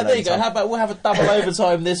allowed to have one there you overtime. go. How about we'll have a double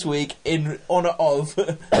overtime this week in honour of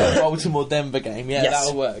the Baltimore-Denver game. Yeah, Yes.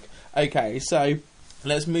 that'll work. Okay, so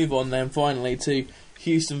let's move on then finally to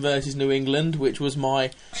Houston versus New England, which was my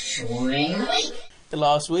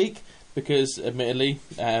last week, because admittedly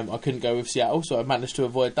I couldn't go with Seattle, so I managed to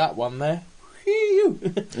avoid that one there.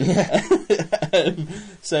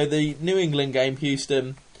 So the New England game,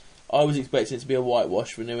 Houston, I was expecting it to be a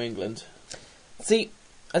whitewash for New England. See,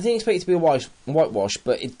 I didn't expect it to be a whitewash,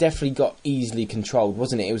 but it definitely got easily controlled,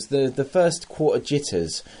 wasn't it? It was the first quarter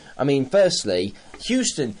jitters. I mean, firstly,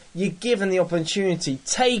 Houston, you're given the opportunity,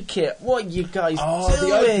 take it. What are you guys doing?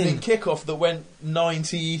 The opening kickoff that went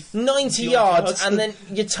 90 yards, and then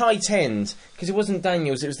your tight end, because it wasn't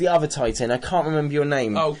Daniels, it was the other tight end. I can't remember your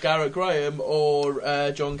name. Oh, Garrett Graham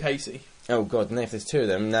or John Casey. Oh, God, now if there's two of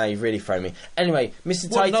them, now you've really thrown me. Anyway, Mr.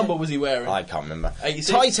 What Tight number was he wearing? I can't remember. 86?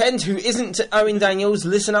 Tight end who isn't Owen Daniels,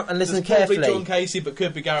 listen up and listen It's carefully. probably John Casey, but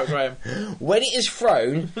could be Garrett Graham. When it is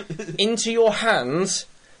thrown into your hands,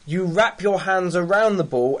 you wrap your hands around the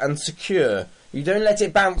ball and secure. You don't let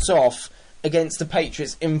it bounce off against the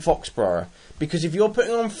Patriots in Foxborough. Because if you're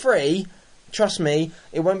putting on 3, trust me,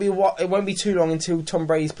 it won't be too long until Tom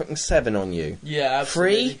Brady's putting 7 on you. Yeah,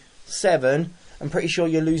 absolutely. 3, 7... I'm pretty sure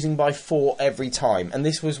you're losing by 4 every time. And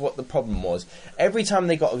this was what the problem was. Every time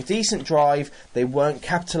they got a decent drive, they weren't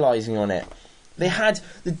capitalising on it.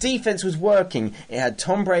 The defence was working. It had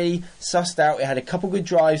Tom Brady sussed out. It had a couple good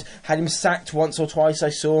drives. Had him sacked once or twice, I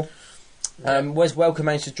saw. Wes Welker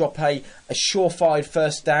managed to drop a surefire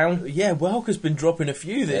first down. Yeah, Welker's been dropping a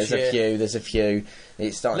few this year. There's a few.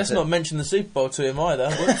 It's starting Let's to... not mention the Super Bowl to him either.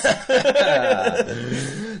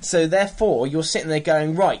 So therefore, you're sitting there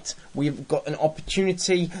going, right, we've got an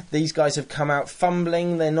opportunity. These guys have come out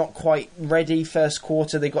fumbling. They're not quite ready first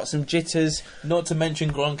quarter. They've got some jitters. Not to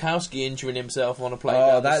mention Gronkowski injuring himself on a play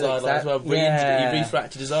Oh, down the sideline as well. yeah. He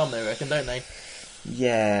re-fractured his arm, they reckon, don't they?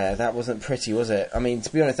 Yeah, that wasn't pretty, was it? I mean,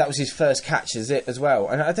 to be honest, that was his first catch as well.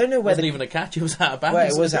 And I don't know It whether... wasn't even a catch, it was out of bounds. Well,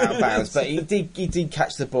 it was out of bounds, but he did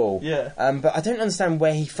catch the ball. Yeah. But I don't understand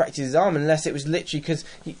where he fractured his arm, unless it was literally because...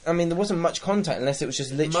 there wasn't much contact, unless it was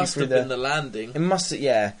just literally Must through have been the landing. It must have,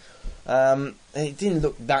 yeah. It didn't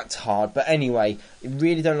look that hard, but anyway, I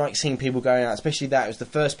really don't like seeing people going out, especially that. It was the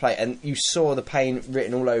first play, and you saw the pain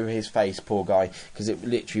written all over his face, poor guy, because it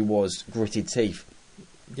literally was gritted teeth.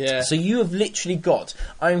 Yeah. So you have literally got,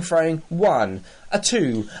 I'm throwing 1, a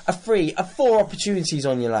 2, a 3, a 4 opportunities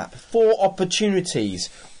on your lap. 4 opportunities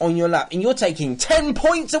on your lap. And you're taking 10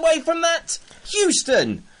 points away from that?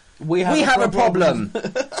 Houston! We have a problem.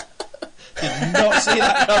 Did not see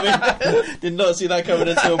that coming. Did not see that coming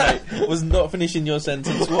at all, mate. Was not finishing your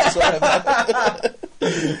sentence whatsoever.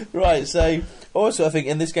 Right, so also I think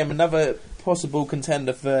in this game another possible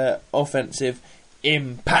contender for offensive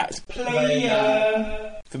impact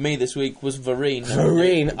player for me this week was Vereen.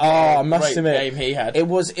 I must admit, game he had. It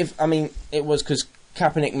was because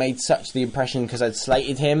Kaepernick made such the impression because I'd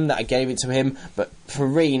slated him that I gave it to him. But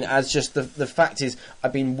Vereen, as just the fact is,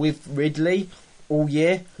 I've been with Ridley all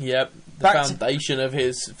year. Yep. The foundation of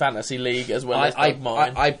his fantasy league as well as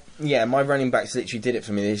mine. My running backs literally did it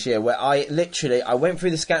for me this year. Where I went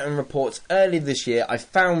through the scouting reports earlier this year. I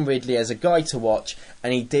found Ridley as a guy to watch,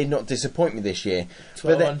 and he did not disappoint me this year.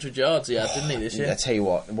 1,200 yards he had, didn't he, this year? I tell you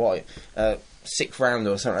what, 6th round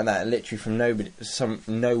or something like that, literally from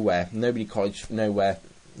nowhere, nobody college, nowhere.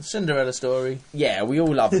 Cinderella story. Yeah, we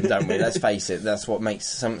all love him, don't we? Let's face it. That's what makes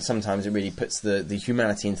sometimes it really puts the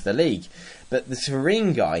humanity into the league. But the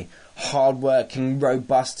Vereen guy, hard-working,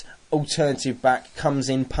 robust, alternative back, comes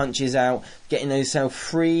in, punches out, getting himself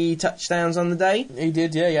 3 touchdowns on the day. He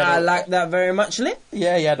did, yeah. I like that very much, Lip.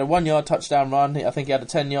 Yeah, he had a 1-yard touchdown run. I think he had a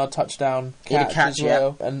 10-yard touchdown catch as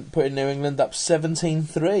well, and putting New England up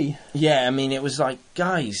 17-3. Yeah, I mean, it was like,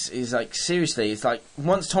 guys, it's like, seriously, it's like,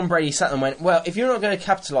 once Tom Brady sat and went, well, if you're not going to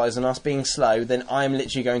capitalise on us being slow, then I'm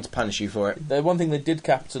literally going to punish you for it. The one thing they did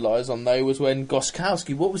capitalise on, though, was when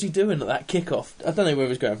Gostkowski, what was he doing at that kickoff? I don't know whether he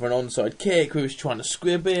was going for an onside kick, whether he was trying to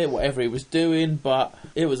squib it, whatever he was doing, but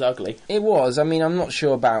it was ugly. It was. I mean, I'm not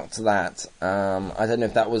sure about that. I don't know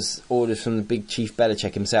if that was orders from the big Chief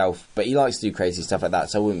Belichick himself, but he likes to do crazy stuff like that,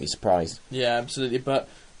 so I wouldn't be surprised. Yeah, absolutely, but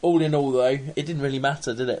all in all, though, it didn't really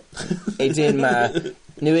matter, did it? It didn't matter.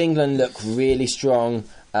 New England look really strong.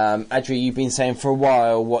 Adri, you've been saying for a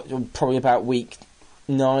while, probably about week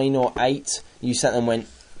 9 or 8, you sat and went,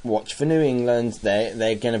 watch for New England,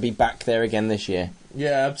 they're going to be back there again this year.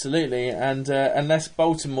 Yeah, absolutely, and unless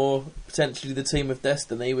Baltimore, potentially the team of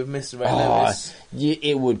destiny with Mr. Ray Lewis.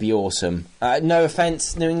 It would be awesome. No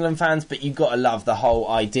offence, New England fans, but you've got to love the whole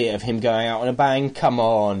idea of him going out on a bang. Come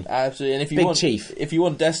on. Absolutely, and if you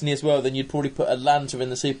want destiny as well, then you'd probably put Atlanta in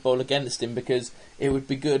the Super Bowl against him, because it would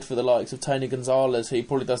be good for the likes of Tony Gonzalez, who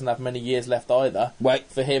probably doesn't have many years left either,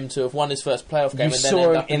 for him to have won his first playoff game and then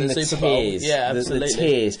end up in the Super Bowl. Yeah, absolutely. The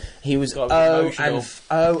tears. He was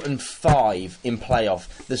 0-5 in playoff.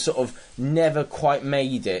 The sort of never quite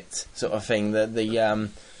made it sort of thing.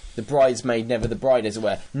 The bridesmaid, never the bride, as it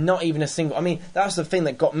were. Not even a single... I mean, that was the thing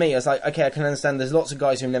that got me. I was like, okay, I can understand there's lots of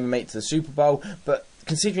guys who never made it to the Super Bowl, but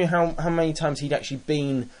considering how many times he'd actually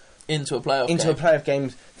been into a playoff game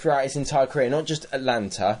throughout his entire career, not just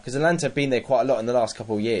Atlanta, because Atlanta have been there quite a lot in the last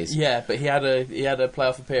couple of years. Yeah, but he had a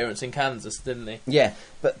playoff appearance in Kansas, didn't he? Yeah,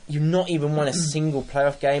 but you've not even won a single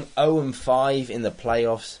playoff game. 0-5 in the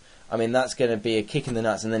playoffs. I mean, that's going to be a kick in the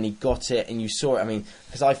nuts, and then he got it, and you saw it. I mean,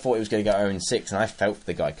 because I thought he was going to go 0-6, and I felt for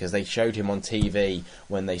the guy, because they showed him on TV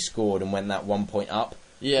when they scored and went that 1 point up.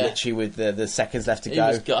 Yeah. Literally with the seconds left to go. He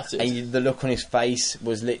was gutted. And the look on his face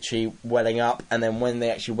was literally welling up, and then when they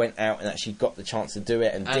actually went out and actually got the chance to do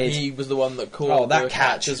it and did... he was the one that called that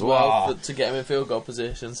catch as well to get him in field goal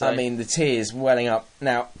position. So. I mean, the tears welling up.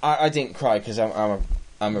 Now, I didn't cry because I'm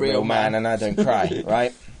a real man and I don't cry,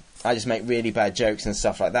 right? I just make really bad jokes and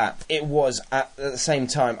stuff like that. It was, at the same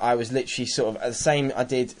time, I was literally sort of, I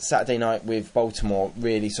did Saturday night with Baltimore,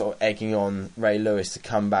 really sort of egging on Ray Lewis to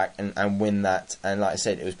come back and win that. And like I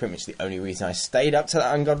said, it was pretty much the only reason I stayed up to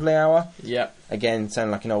that ungodly hour. Yeah. Again,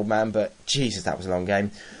 sounding like an old man, but Jesus, that was a long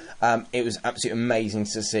game. It was absolutely amazing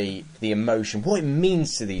to see the emotion, what it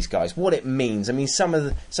means to these guys, what it means. I mean, some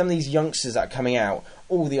of these youngsters that are coming out,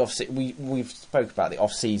 all the we've spoke about the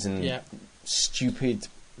off-season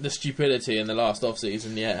the stupidity in the last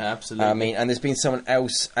off-season, yeah, absolutely. I mean, and there's been someone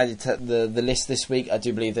else added to the list this week. I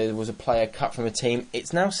do believe there was a player cut from a team.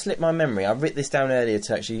 It's now slipped my memory. I wrote this down earlier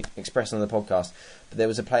to actually express on the podcast, but there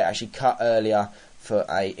was a player actually cut earlier for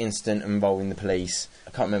a incident involving the police. I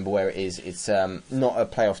can't remember where it is. It's not a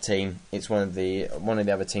playoff team. It's one of the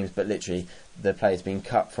other teams, but literally the player's been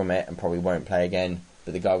cut from it and probably won't play again.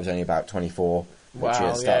 But the guy was only about 24. At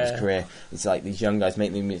the start of his career. It's like these young guys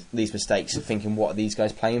make these mistakes of thinking, what are these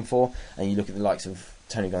guys playing for? And you look at the likes of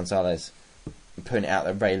Tony Gonzalez putting it out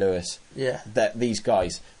there, Ray Lewis. Yeah. That these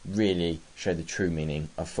guys really show the true meaning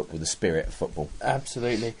of football, the spirit of football.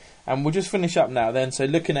 Absolutely. And we'll just finish up now then. So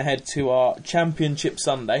looking ahead to our Championship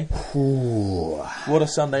Sunday. Ooh. What a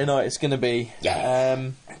Sunday night it's going to be. Yeah.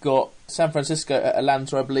 Got San Francisco at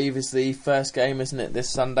Atlanta, I believe, is the first game, isn't it, this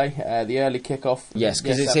Sunday? The early kickoff. Yes,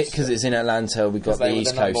 because it's in Atlanta. We've got the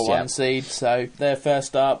East Coast, number one seed, so they're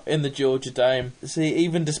first up in the Georgia Dome. See,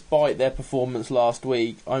 even despite their performance last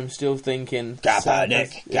week, I'm still thinking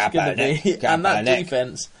Kaepernick, and that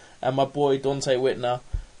defense, and my boy Dante Whitner,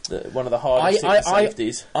 one of the hardest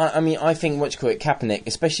safeties. I think Kaepernick,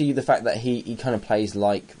 especially the fact that he kind of plays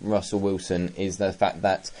like Russell Wilson, is the fact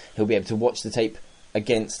that he'll be able to watch the tape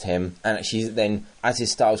against him, and actually then, as his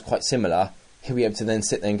style is quite similar, he'll be able to then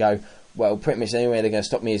sit there and go, well, pretty much the only way they're going to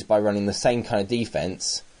stop me is by running the same kind of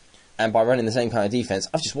defence, and by running the same kind of defence,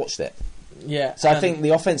 I've just watched it. Yeah. So I think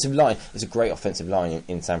the offensive line is a great offensive line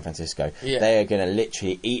in San Francisco. Yeah. They are going to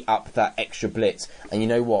literally eat up that extra blitz, and you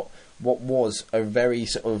know what was a very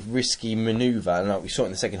sort of risky manoeuvre, and like we saw it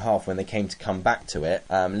in the second half when they came to come back to it,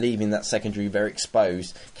 leaving that secondary very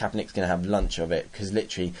exposed, Kaepernick's going to have lunch of it, because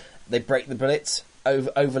literally they break the blitz,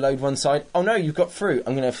 overload one side. Oh no, you've got through.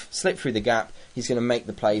 I'm going to slip through the gap. He's going to make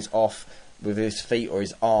the plays off with his feet or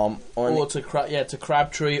his arm, to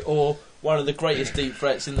Crabtree, or one of the greatest deep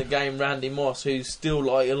threats in the game, Randy Moss, who's still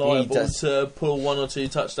liable to pull 1 or 2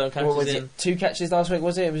 touchdown catches was in. It 2 catches last week?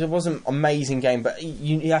 Was it? It wasn't an amazing game, but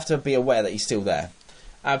you have to be aware that he's still there.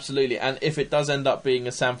 Absolutely, and if it does end up being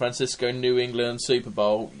a San Francisco New England Super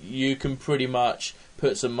Bowl, you can pretty much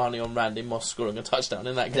put some money on Randy Moss scoring a touchdown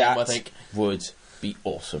in that game. I think would be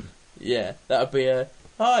awesome. Yeah, that would be a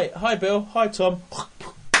hi Bill, hi Tom.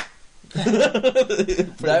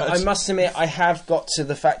 I must admit, I have got to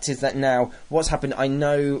the fact is that now what's happened. I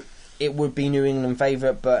know it would be New England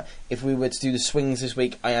favourite, but if we were to do the swings this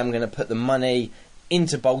week, I am going to put the money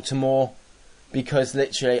into Baltimore because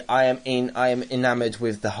literally I am enamoured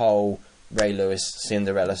with the whole Ray Lewis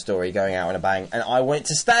Cinderella story going out on a bang, and I want it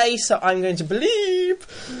to stay, so I'm going to believe.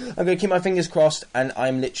 I'm going to keep my fingers crossed, and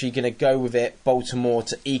I'm literally going to go with it, Baltimore,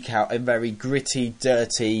 to eke out a very gritty,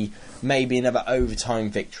 dirty, maybe another overtime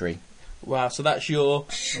victory. Wow, so that's your...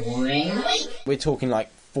 We're talking like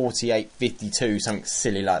 48-52, something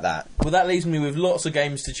silly like that. Well, that leaves me with lots of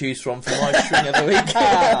games to choose from for my string of the week.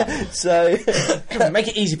 So, come on, make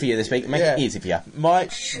it easy for you this week. Make it easy for you. My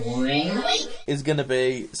is going to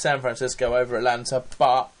be San Francisco over Atlanta,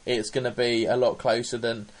 but it's going to be a lot closer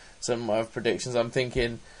than some of my predictions. I'm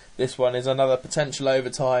thinking this one is another potential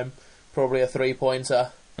overtime, probably a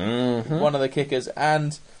 3-pointer. Mm-hmm. One of the kickers,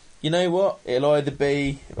 and you know what? It'll either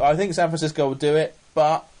be... I think San Francisco will do it,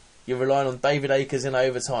 but you're relying on David Akers in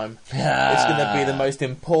overtime. It's going to be the most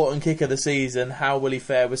important kick of the season. How will he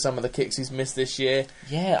fare with some of the kicks he's missed this year?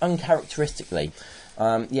 Yeah, uncharacteristically.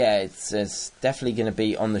 It's definitely going to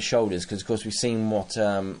be on the shoulders because, of course, we've seen what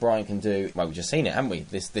Brian can do. Well, we've just seen it, haven't we,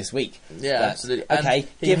 this week? Yeah, absolutely. Okay,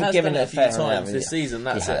 he has done it a few times this season,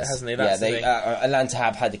 that's it, hasn't he? That's Atlanta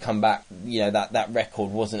have had to come back. You know, that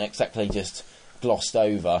record wasn't exactly just glossed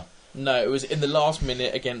over. No, it was in the last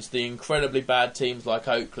minute against the incredibly bad teams like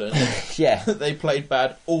Oakland. Yeah. They played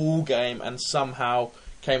bad all game and somehow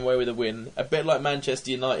came away with a win. A bit like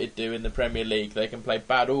Manchester United do in the Premier League. They can play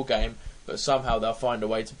bad all game, but somehow they'll find a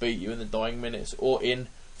way to beat you in the dying minutes or in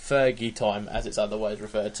Fergie time, as it's otherwise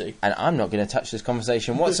referred to. And I'm not going to touch this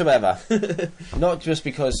conversation whatsoever. Not just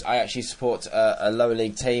because I actually support a lower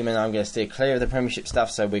league team and I'm going to steer clear of the Premiership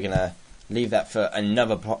stuff, so we're going to leave that for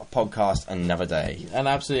another podcast, another day. And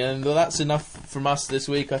absolutely, and that's enough from us this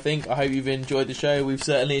week, I think. I hope you've enjoyed the show. We've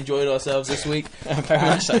certainly enjoyed ourselves this week. Very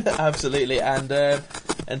much so. Absolutely. And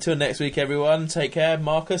until next week, everyone, take care.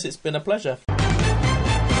 Marcus, it's been a pleasure.